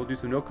nice. Now we'll do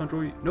some no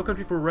country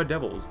for Red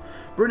Devils.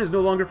 Britain is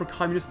no longer for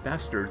communist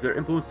bastards. Their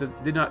influence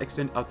did not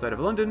extend outside of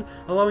London,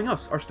 allowing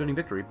us our stunning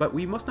victory. But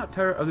we must not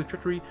tire of the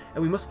treachery,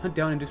 and we must hunt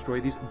down and destroy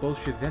these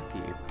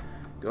Bolsheviki.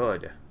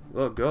 Good.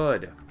 Look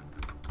good.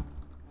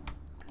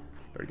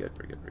 Very good,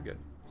 very good, very good.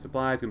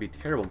 Supply is going to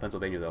be terrible in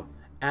Pennsylvania, though.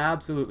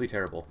 Absolutely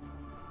terrible.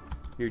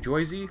 New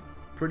Jersey,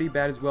 pretty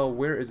bad as well.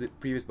 Where is the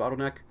previous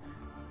bottleneck?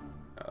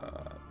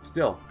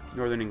 Still,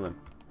 Northern England.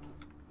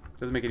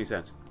 Doesn't make any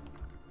sense.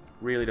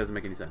 Really doesn't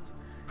make any sense.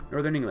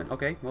 Northern England.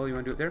 Okay, well, you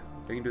want to do it there?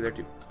 So you can do it there,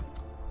 too.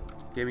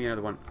 Give me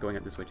another one going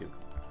up this way, too.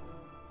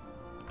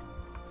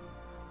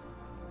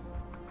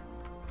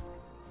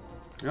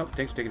 Nope,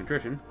 tanks are taking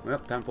attrition. Well,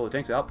 time to pull the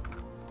tanks out.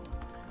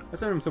 Let's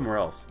send them somewhere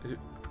else. Is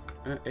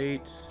it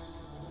 8?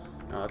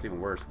 No, that's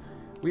even worse.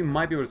 We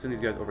might be able to send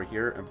these guys over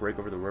here and break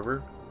over the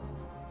river.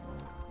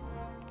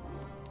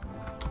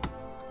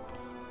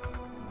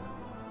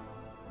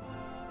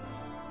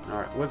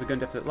 Alright, what's a gun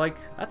deficit like?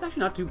 That's actually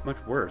not too much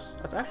worse.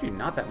 That's actually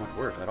not that much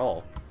worse at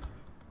all.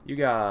 You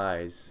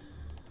guys...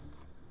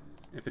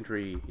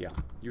 Infantry, yeah.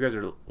 You guys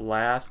are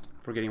last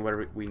for getting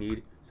whatever we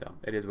need, so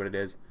it is what it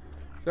is.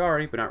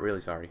 Sorry, but not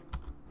really sorry.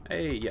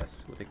 Hey,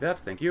 yes, we'll take that,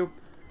 thank you.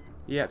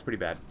 Yeah, it's pretty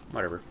bad.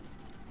 Whatever.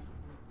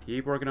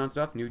 Keep working on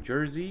stuff. New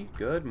Jersey,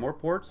 good. More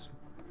ports.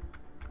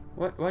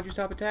 What? Why'd you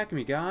stop attacking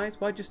me,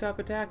 guys? Why'd you stop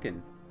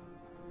attacking?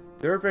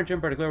 Third French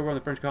Empire declared war on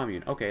the French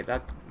Commune. Okay,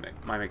 that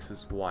might make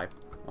sense. Why?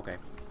 Okay.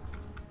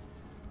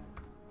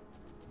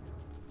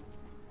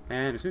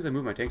 And as soon as I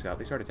move my tanks out,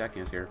 they start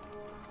attacking us here.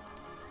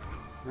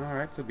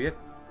 Alright, so be it.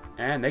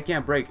 And they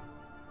can't break.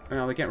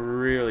 Well, they can't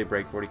really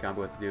break 40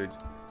 combo with dudes.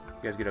 You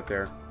guys get up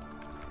there.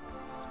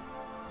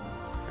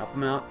 Help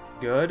them out.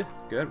 Good,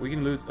 good. We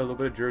can lose a little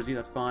bit of Jersey,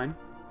 that's fine.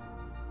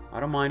 I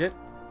don't mind it.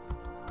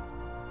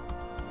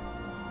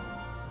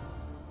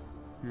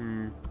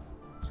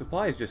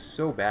 Supply is just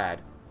so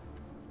bad.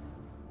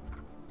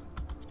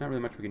 There's not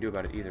really much we can do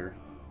about it either.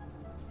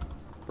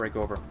 Break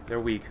over.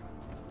 They're weak.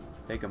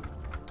 Take them.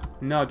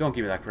 No, don't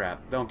give me that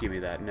crap. Don't give me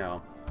that,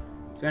 no.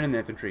 Send in the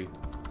infantry.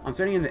 I'm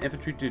sending in the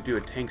infantry to do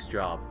a tank's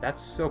job.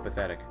 That's so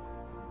pathetic.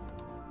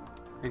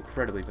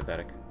 Incredibly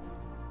pathetic.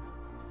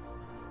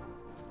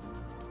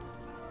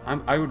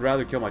 I would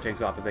rather kill my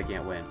tanks off if they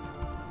can't win.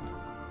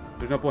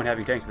 There's no point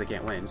having tanks if they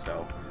can't win,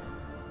 so...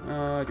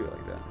 I do it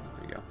like that.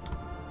 There you go.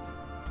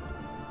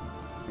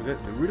 Was it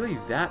really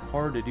that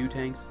hard to do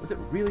tanks? Was it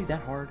really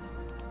that hard?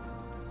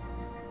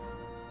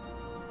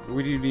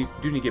 We do need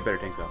to get better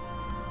tanks, though.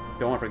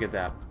 Don't want to forget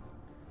that.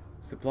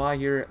 Supply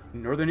here,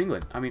 Northern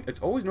England. I mean, it's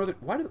always Northern...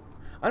 Why do...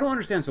 I don't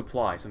understand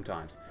supply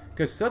sometimes.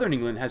 Because Southern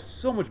England has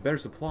so much better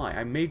supply.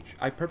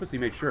 I purposely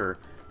made sure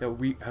that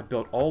we have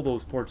built all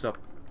those ports up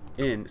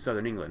in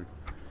Southern England.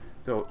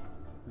 So,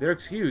 their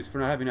excuse for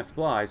not having enough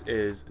supplies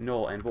is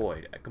null and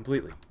void.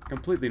 Completely.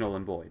 Completely null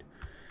and void.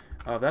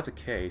 If that's a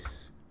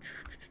case...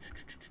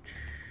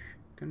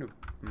 Kind of...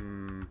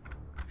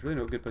 There's really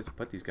no good place to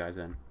put these guys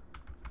in.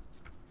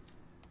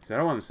 Because I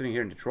don't want them sitting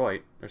here in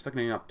Detroit. They're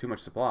sucking up too much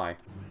supply.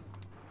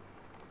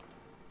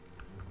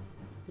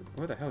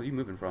 Where the hell are you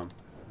moving from?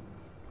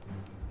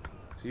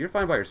 So you're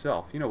fine by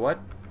yourself. You know what?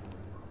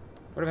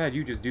 What if I had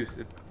you just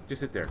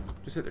sit there.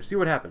 Just sit there. See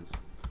what happens.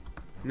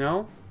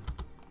 No?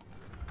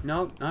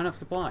 No? Not enough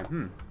supply.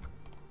 I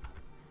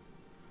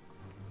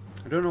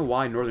don't know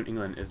why Northern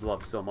England is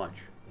loved so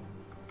much.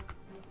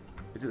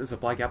 Is it the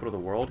supply capital of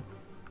the world?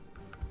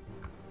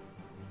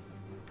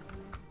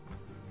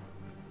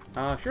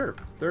 Sure.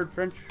 Third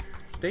French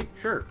state?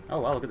 Sure. Oh,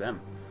 wow, look at them.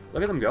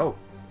 Look at them go.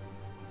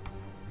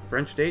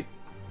 French state?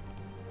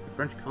 The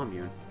French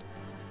commune.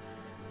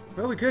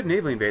 Well, we could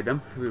navally invade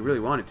them if we really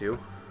wanted to.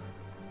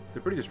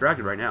 They're pretty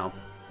distracted right now.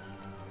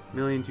 1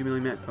 million, 2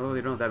 million men. Oh,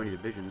 they don't have that many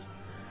divisions.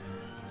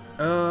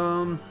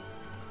 Well,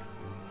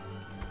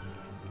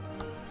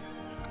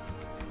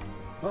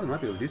 they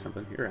might be able to do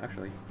something here,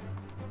 actually.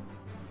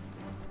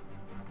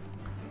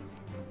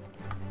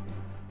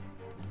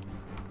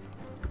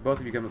 Both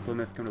of you come to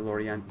Plymouth, come to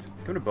Lorient.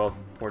 Come to both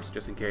ports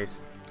just in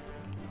case.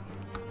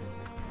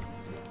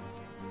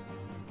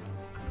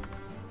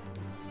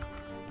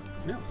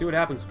 No, see what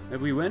happens. If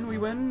we win, we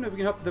win. If we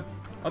can help the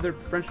other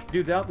French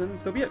dudes out, then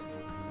so be it.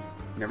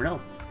 You never know.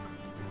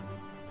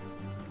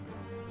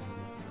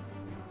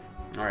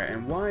 Alright,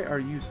 and why are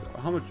you so...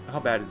 How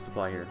bad is the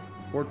supply here?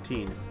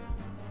 14.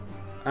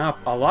 A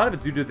lot of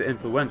it's due to the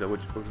influenza,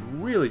 which was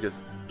really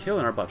just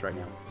killing our butts right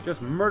now.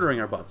 Just murdering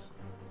our butts.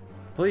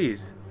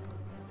 Please.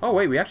 Oh,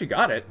 wait, we actually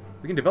got it.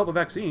 We can develop a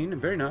vaccine.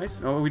 Very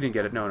nice. Oh, we didn't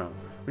get it. No, no.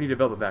 We need to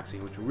develop a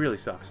vaccine, which really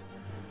sucks.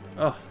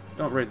 Ugh,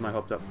 don't raise my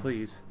hopes up,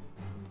 please.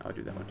 I'll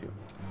do that one, too.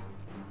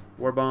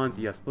 War bonds,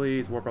 yes,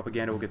 please. War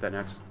propaganda, we'll get that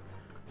next.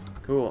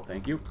 Cool,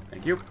 thank you.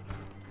 Thank you.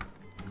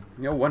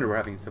 No wonder we're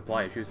having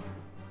supply issues.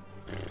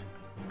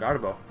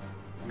 Garbo.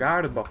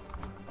 Garbo.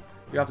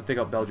 We have to take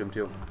out Belgium,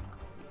 too.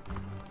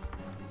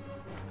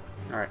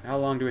 Alright, how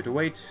long do we have to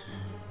wait?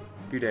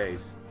 A few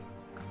days.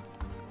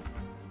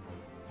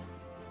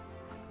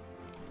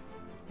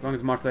 As long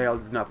as Marseille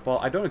does not fall.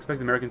 I don't expect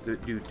the Americans to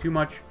do too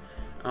much.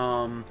 As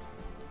long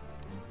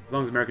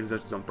as Americans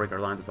just don't break our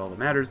lines, that's all that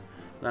matters.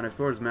 Land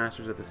explorers,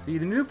 masters of the sea.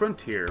 The new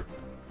frontier.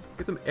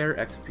 Get some air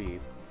XP.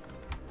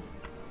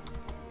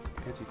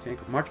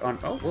 Anti-tank. March on...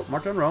 Oh, well,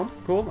 march on Rome.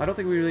 Cool. I don't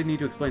think we really need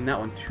to explain that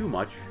one too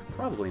much.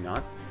 Probably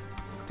not.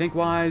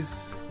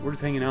 Tank-wise, we're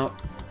just hanging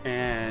out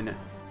and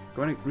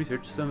going to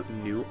research some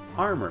new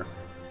armor.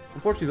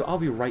 Unfortunately, though, I'll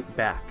be right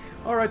back.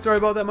 Alright, sorry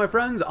about that, my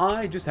friends.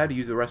 I just had to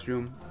use the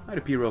restroom. I had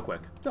to pee real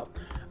quick. So,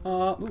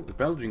 ooh, the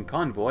Belgian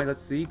convoy.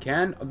 Let's see.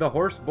 Can the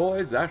horse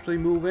boys actually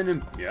move in?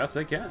 And yes,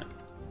 they can.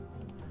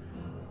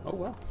 Oh,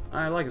 well.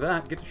 I like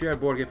that. Get to share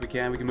board if we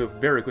can. We can move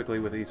very quickly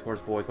with these horse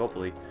boys,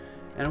 hopefully.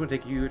 And I'm going to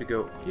take you to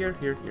go here,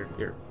 here, here,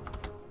 here.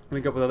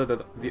 Link up with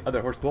the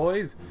other horse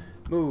boys.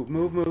 Move,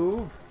 move,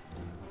 move.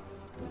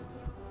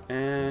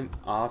 And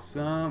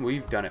awesome.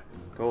 We've done it.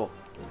 Cool.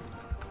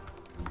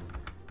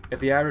 If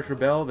the Irish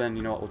rebel, then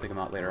you know what, we'll take them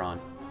out later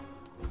on.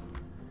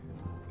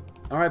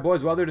 Alright,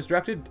 boys, while they're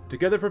distracted,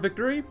 together for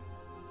victory.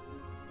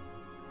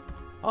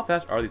 How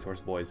fast are these horse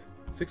boys?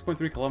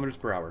 6.3 kilometers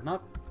per hour.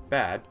 Not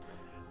bad,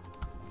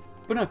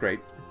 but not great.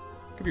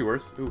 Could be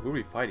worse. Ooh, who are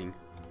we fighting?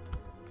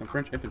 Some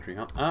French infantry,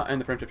 huh? And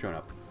the French have shown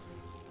up.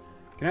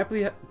 Can I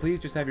please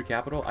just have your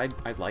capital?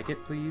 I'd like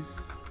it, please.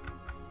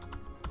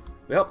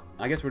 Well,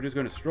 I guess we're just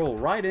going to stroll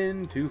right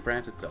into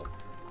France itself.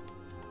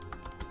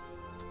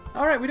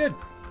 Alright, we did.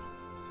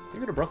 Can we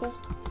go to Brussels?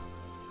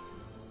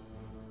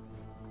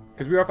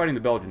 Because we are fighting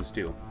the Belgians,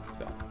 too.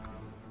 So.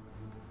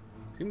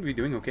 Seem to be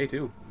doing okay,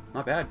 too.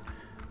 Not bad.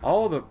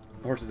 All the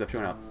horses have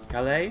shown up.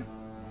 Calais?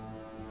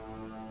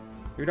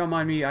 If you don't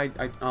mind me,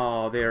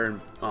 oh, they're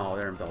in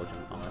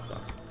Belgium. Oh, that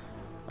sucks.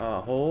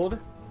 Hold.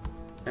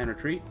 And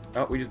retreat.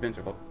 Oh, we just been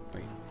circled.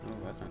 Wait. Oh,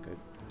 that's not good.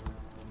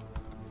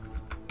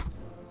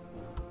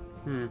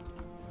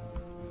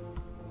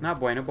 Not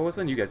bueno, but we'll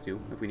send you guys to,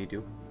 if we need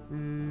to.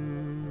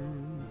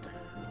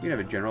 You can have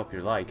a general if you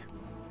like.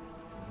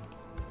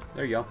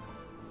 There you go.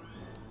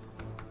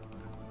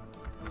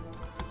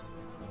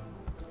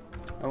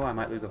 Oh, I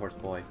might lose a horse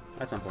boy.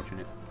 That's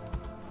unfortunate.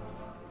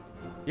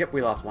 Yep,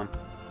 we lost one.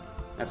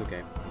 That's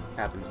okay.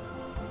 Happens.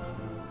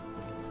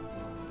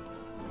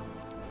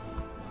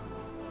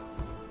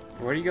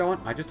 Where are you going?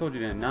 I just told you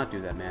to not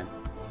do that, man.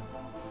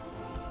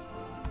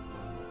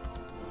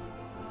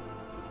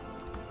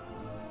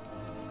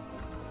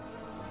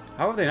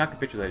 How have they not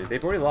capitulated?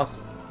 They've already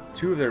lost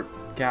 2 of their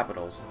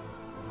capitals.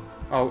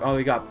 Oh,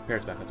 they got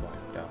Paris back, that's why.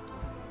 Duh.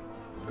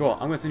 Cool, I'm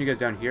going to send you guys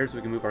down here so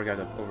we can move our guys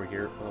up over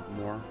here a little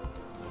more.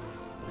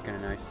 That's kind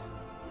of nice.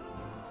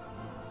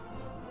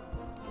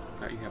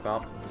 Alright, you can help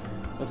out.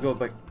 Let's go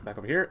back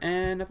over here,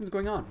 and nothing's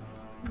going on.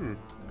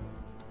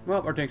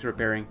 Well, our tanks are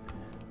repairing.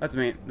 That's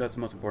the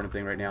most important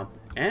thing right now.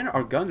 And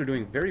our guns are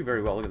doing very,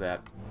 very well. Look at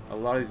that. A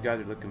lot of these guys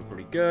are looking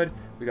pretty good.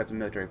 We got some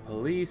military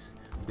police.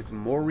 Get some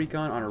more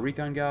recon on our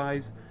recon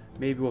guys.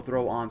 Maybe we'll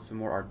throw on some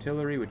more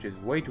artillery, which is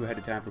way too ahead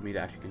of time for me to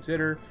actually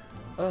consider.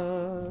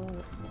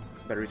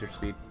 Better research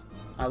speed.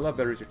 I love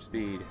better research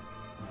speed.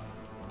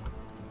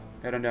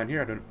 Head on down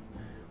here. I don't.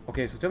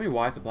 Okay, so tell me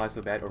why supply is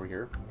so bad over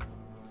here.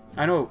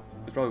 I know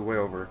it's probably way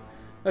over.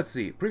 Let's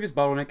see. Previous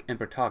bottleneck and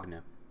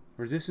Bretagne.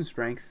 Resistance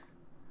strength.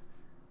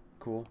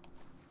 Cool.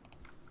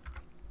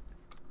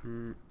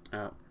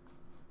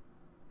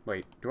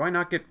 Wait, do I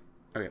not get...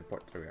 Okay,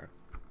 port. There we are.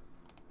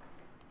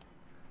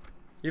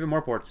 Even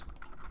more ports.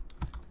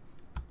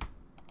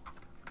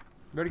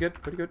 Very good,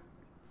 pretty good.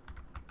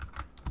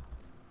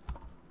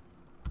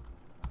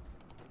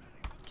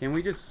 Can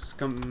we just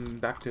come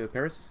back to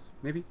Paris,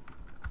 maybe?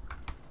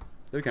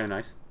 That'd be kind of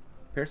nice.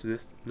 Paris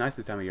is nice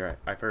this time of year,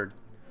 I've heard.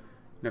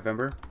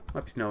 November.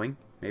 Might be snowing.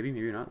 Maybe,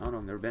 maybe not. I don't know,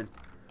 I've never been.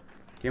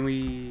 Can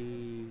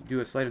we do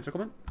a slight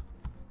encirclement?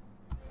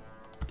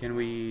 Can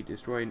we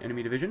destroy an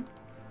enemy division?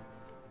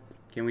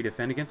 Can we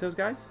defend against those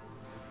guys?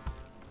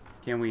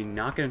 Can we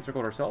not get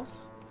encircled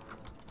ourselves?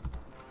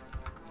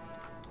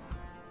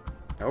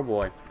 Oh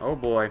boy. Oh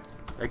boy.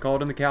 They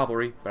called in the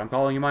cavalry, but I'm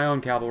calling in my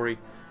own cavalry.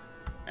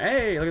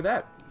 Hey, look at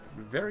that.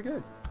 Very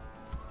good.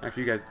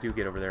 Actually, you guys do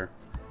get over there.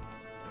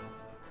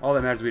 All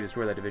that matters is we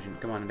destroy that division.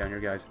 Come on down here,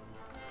 guys.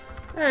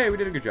 Hey, we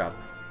did a good job.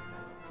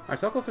 Alright,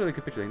 so how close are they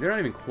capitulating? They're not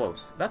even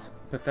close. That's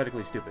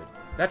pathetically stupid.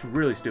 That's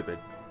really stupid.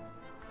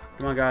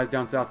 Come on, guys,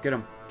 down south. Get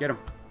them. Get them.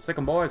 Sick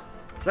them, boys.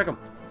 Sick them.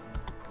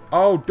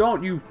 Oh,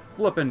 don't you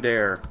flippin'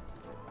 dare.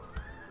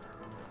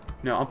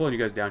 No, I'm pulling you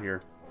guys down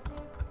here.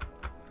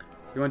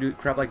 If you want to do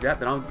crap like that,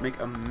 then I'll make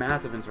a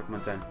massive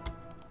encirclement then.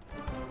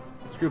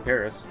 Screw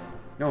Paris.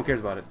 No one cares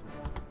about it.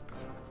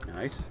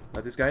 Nice.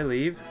 Let this guy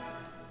leave.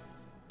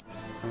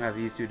 I'll have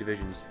these 2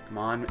 divisions. Come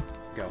on.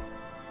 Go.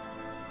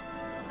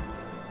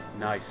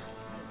 Nice.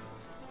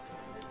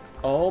 It's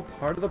all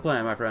part of the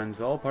plan, my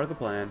friends. All part of the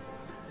plan.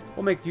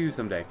 We'll make you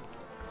someday.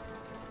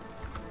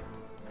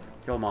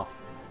 Kill them off.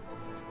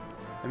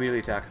 Immediately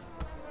attack.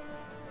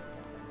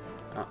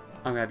 I'm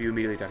gonna have you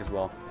immediately attack as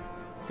well.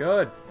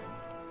 Good.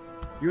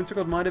 You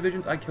encircled my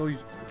divisions. I kill you.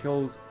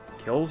 Kills.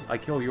 I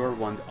kill your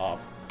ones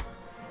off.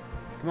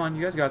 Come on,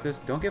 you guys got this.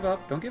 Don't give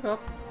up. Don't give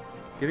up.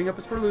 Giving up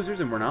is for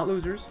losers, and we're not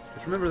losers.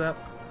 Just remember that.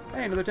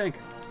 Hey, another tank.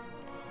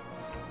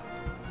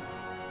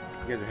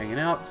 You guys are hanging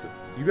out. So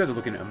you guys are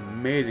looking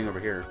amazing over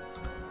here.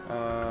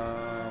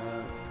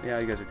 Yeah,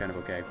 you guys are kind of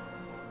okay.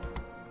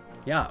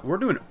 Yeah, we're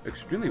doing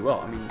extremely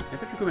well. I mean,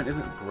 infantry equipment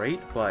isn't great,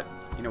 but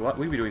you know what?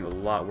 We'd be doing a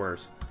lot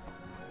worse.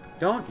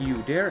 Don't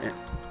you dare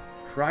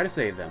try to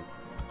save them.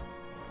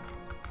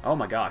 Oh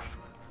my gosh.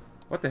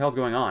 What the hell's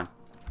going on?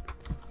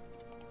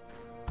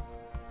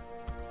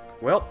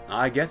 Well,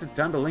 I guess it's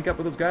time to link up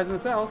with those guys in the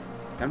south.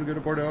 Time to go to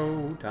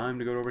Bordeaux. Time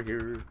to go over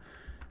here.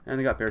 And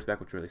they got Paris back,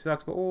 which really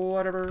sucks, but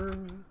whatever.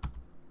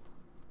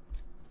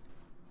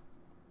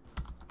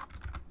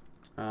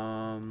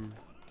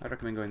 I'd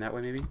recommend going that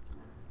way, maybe.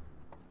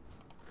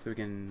 So we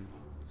can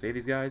save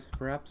these guys,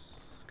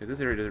 perhaps. Because this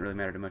area doesn't really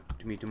matter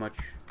to me too much.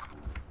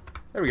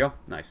 There we go.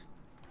 Nice.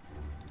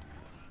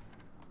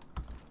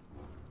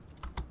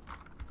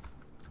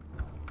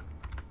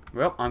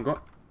 Well, I'm going...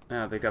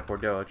 they got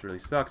Bordeaux, which really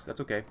sucks.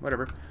 That's okay.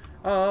 Whatever.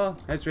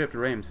 Head straight up to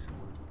Reims.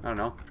 I don't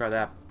know. Try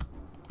that.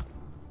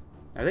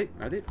 Are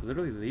they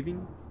literally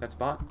leaving that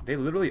spot? They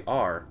literally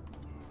are.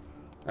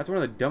 That's one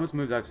of the dumbest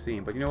moves I've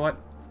seen, but you know what?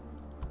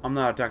 I'm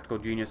not a tactical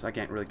genius. I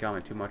can't really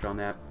comment too much on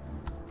that.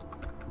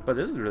 But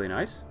this is really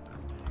nice.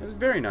 This is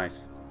very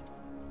nice.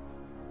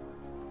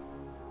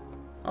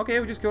 Okay,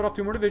 we just killed off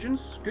 2 more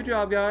divisions. Good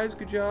job, guys.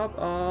 Good job.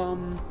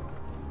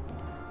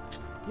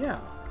 Yeah.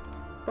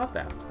 About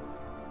that.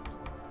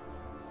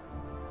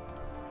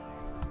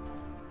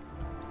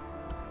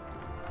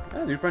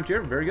 Yeah, new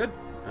frontier. Very good.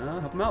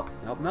 Help them out.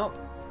 Help them out.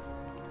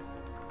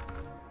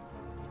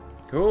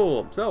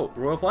 Cool. So,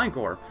 Royal Flying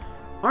Corps.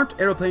 Aren't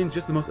aeroplanes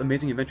just the most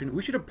amazing invention?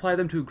 We should apply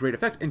them to great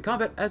effect in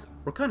combat as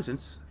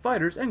reconnaissance,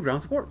 fighters, and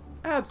ground support.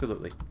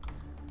 Absolutely.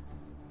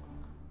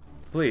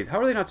 Please, how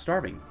are they not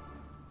starving?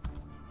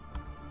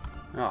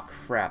 Oh,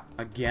 crap.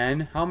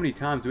 Again? How many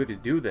times do we have to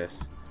do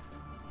this?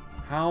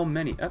 How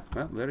many? Oh,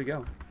 well, there we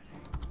go.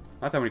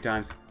 That's how many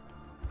times.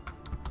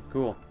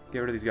 Cool.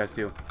 Get rid of these guys,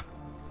 too.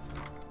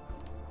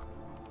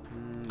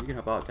 You can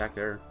help out attack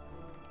there.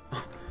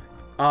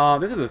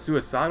 This is a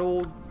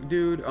suicidal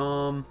dude.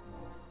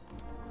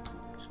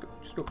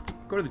 Just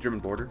go to the German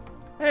border.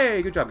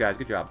 Hey, good job, guys.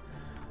 Good job.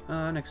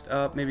 Next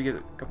up, maybe get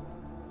a couple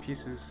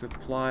pieces of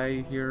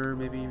supply here.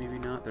 Maybe, maybe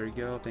not. There you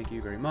go. Thank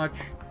you very much.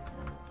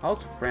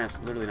 How's France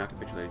literally not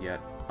capitulated yet?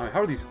 I mean,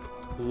 how are these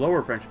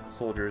lower French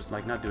soldiers,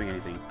 like, not doing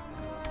anything?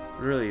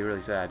 Really,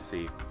 really sad to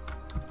see.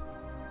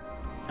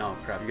 Oh,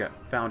 crap. You got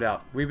found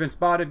out. We've been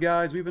spotted,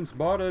 guys. We've been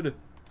spotted.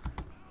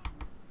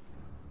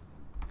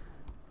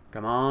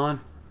 Come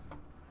on.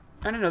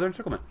 And another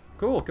encirclement.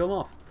 Cool, kill them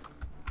off.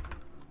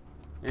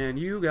 And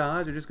you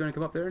guys are just going to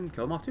come up there and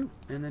kill them off too.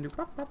 And then do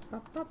pop, pop,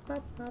 pop, pop,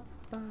 pop, pop,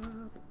 pop.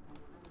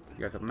 You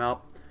guys help them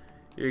out.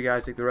 You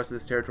guys take the rest of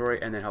this territory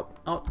and then help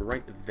out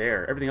right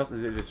there. Everything else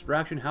is a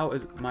distraction. How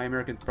is my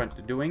American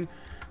front doing?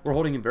 We're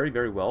holding him very,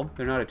 very well.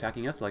 They're not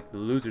attacking us like the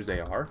losers they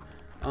are.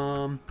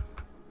 Come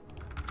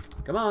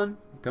on.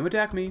 Come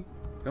attack me.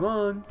 Come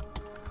on.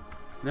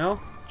 No?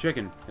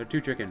 Chicken. They're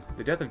too chicken.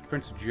 The death of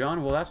Prince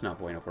John? Well, that's not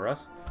bueno for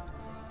us.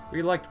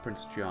 We liked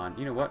Prince John.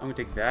 You know what? I'm going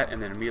to take that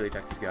and then immediately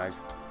attack these guys.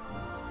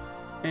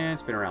 And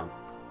spin around.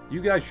 You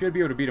guys should be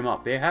able to beat them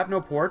up. They have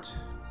no port.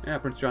 Yeah,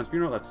 Prince John's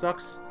funeral. That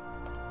sucks.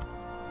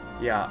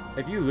 Yeah,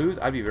 if you lose,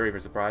 I'd be very,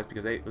 very surprised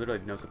because they literally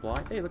have no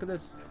supply. Hey, look at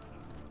this.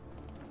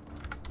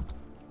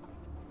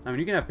 I mean,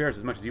 you can have Paris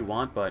as much as you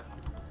want, but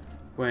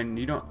when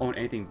you don't own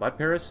anything but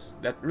Paris,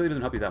 that really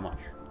doesn't help you that much.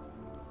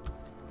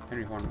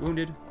 Henry Horn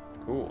wounded.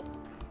 Cool.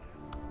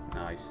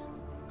 Nice.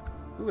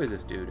 Who is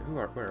this dude?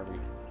 Where are we?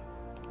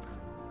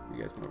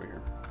 You guys come over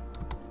here.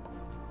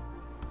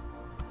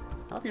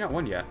 How have you not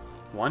won yet?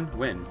 Won?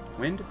 Win.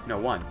 Wind? No,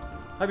 won.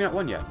 How have you not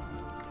won yet?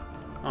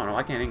 I don't know.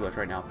 I can't English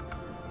right now.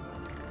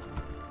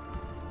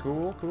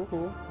 Cool, cool,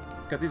 cool.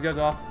 Cut these guys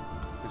off.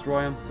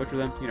 Destroy them. Butcher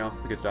them. You know,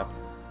 the good stuff.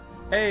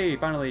 Hey,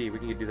 finally, we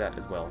can do that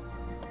as well.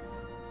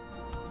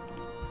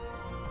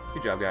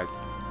 Good job, guys.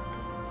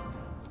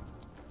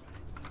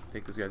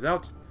 Take those guys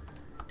out.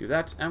 Do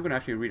that. I'm going to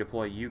actually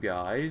redeploy you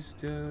guys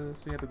to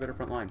so we have a better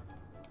front line.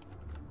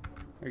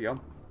 There you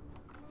go.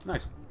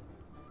 Nice.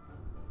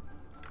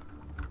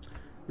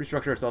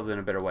 Restructure ourselves in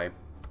a better way.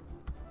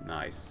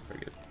 Nice. Very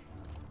good.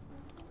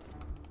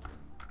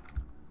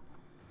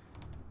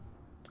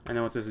 And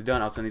then once this is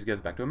done, I'll send these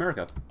guys back to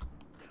America.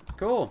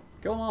 Cool.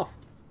 Kill them off.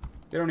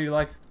 They don't need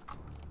life.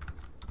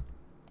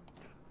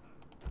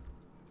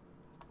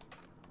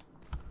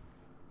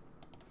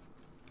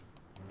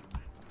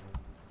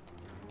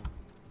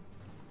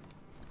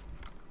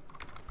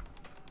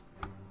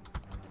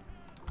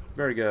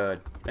 Very good.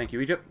 Thank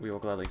you, Egypt. We will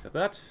gladly accept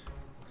that.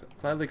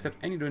 Gladly accept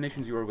any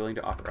donations you are willing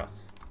to offer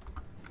us.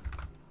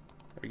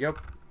 There we go.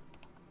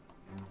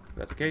 If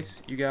that's the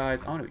case, you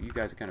guys, I want you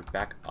guys to kind of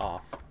back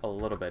off a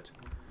little bit.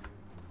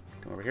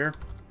 Come over here.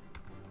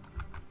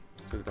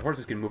 So that the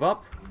horses can move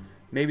up.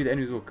 Maybe the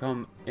enemies will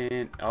come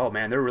in. Oh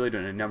man, they're really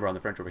doing a number on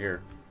the French over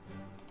here.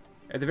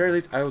 At the very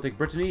least, I will take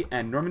Brittany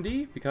and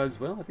Normandy because,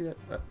 well, I think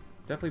that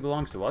definitely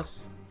belongs to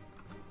us.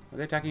 Are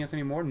they attacking us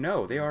anymore?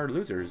 No, they are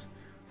losers.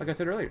 Like I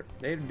said earlier,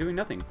 they're doing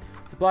nothing.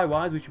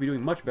 Supply-wise, we should be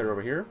doing much better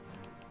over here.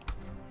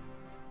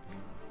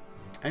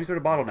 Any sort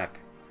of bottleneck.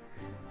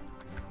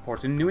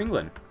 Ports in New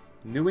England.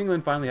 New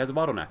England finally has a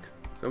bottleneck.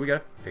 So we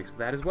gotta fix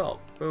that as well.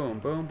 Boom,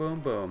 boom, boom,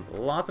 boom.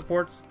 Lots of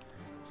ports.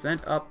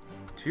 Sent up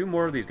 2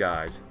 more of these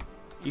guys.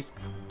 East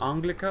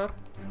Anglia?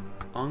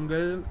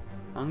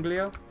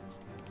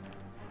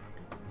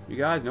 You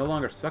guys no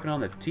longer sucking on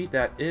the teat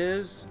that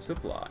is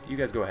supply. You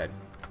guys go ahead.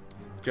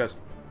 Just,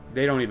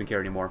 they don't even care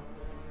anymore.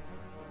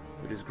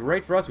 Which is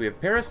great for us. We have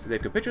Paris.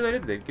 They've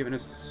capitulated. They've given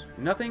us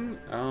nothing.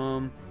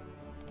 Can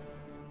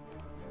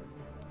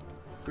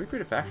we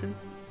create a faction?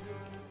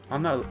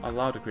 I'm not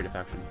allowed to create a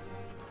faction.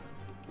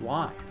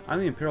 Why? I'm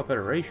the Imperial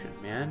Federation,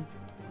 man.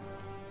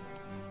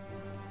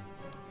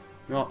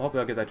 Well,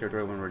 hopefully I'll get that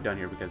territory when we're done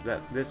here, because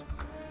this...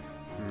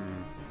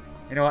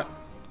 You know what?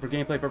 For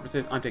gameplay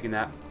purposes, I'm taking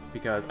that,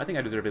 because I think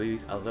I deserve at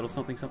least a little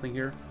something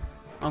here.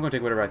 I'm going to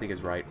take whatever I think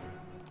is right.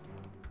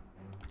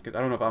 Because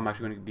I don't know if I'm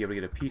actually going to be able to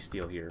get a peace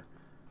deal here.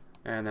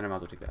 And then I might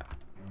as well take that.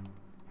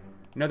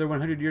 Another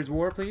 100 years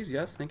war, please.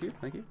 Yes, thank you,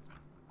 thank you.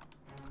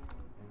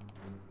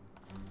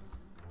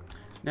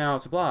 Now,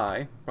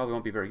 supply probably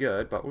won't be very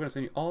good, but we're going to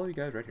send you all of you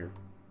guys right here.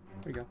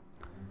 There you go.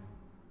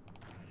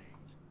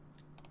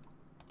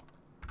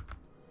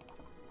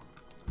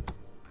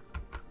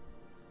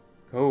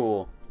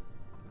 Cool.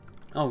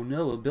 Oh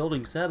no, a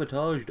building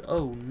sabotaged.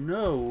 Oh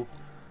no.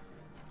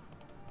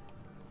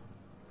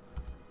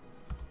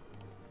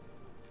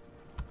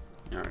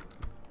 Alright.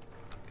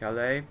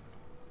 Calais.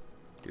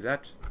 Do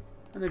that.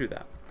 And they do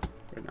that.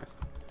 Very nice.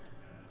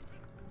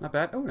 Not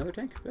bad. Oh, another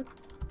tank. Good.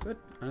 Good.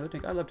 Another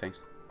tank. I love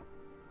tanks.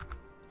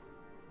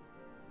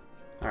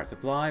 Alright,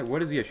 supply.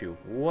 What is the issue?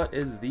 What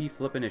is the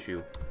flippin'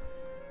 issue?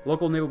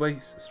 Local naval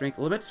base strength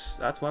limits.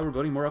 That's why we're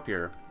building more up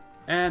here.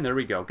 And there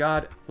we go.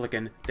 God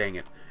flickin' dang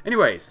it.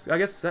 Anyways, I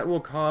guess that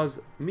will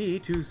cause me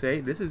to say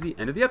this is the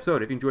end of the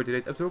episode. If you enjoyed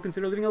today's episode,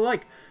 consider leaving a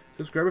like.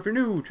 Subscribe if you're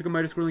new. Check out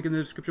my Discord link in the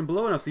description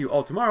below, and I'll see you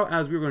all tomorrow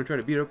as we're going to try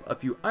to beat up a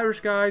few Irish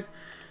guys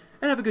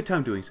and have a good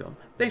time doing so.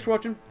 Thanks for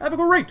watching. Have a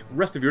great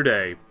rest of your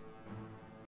day.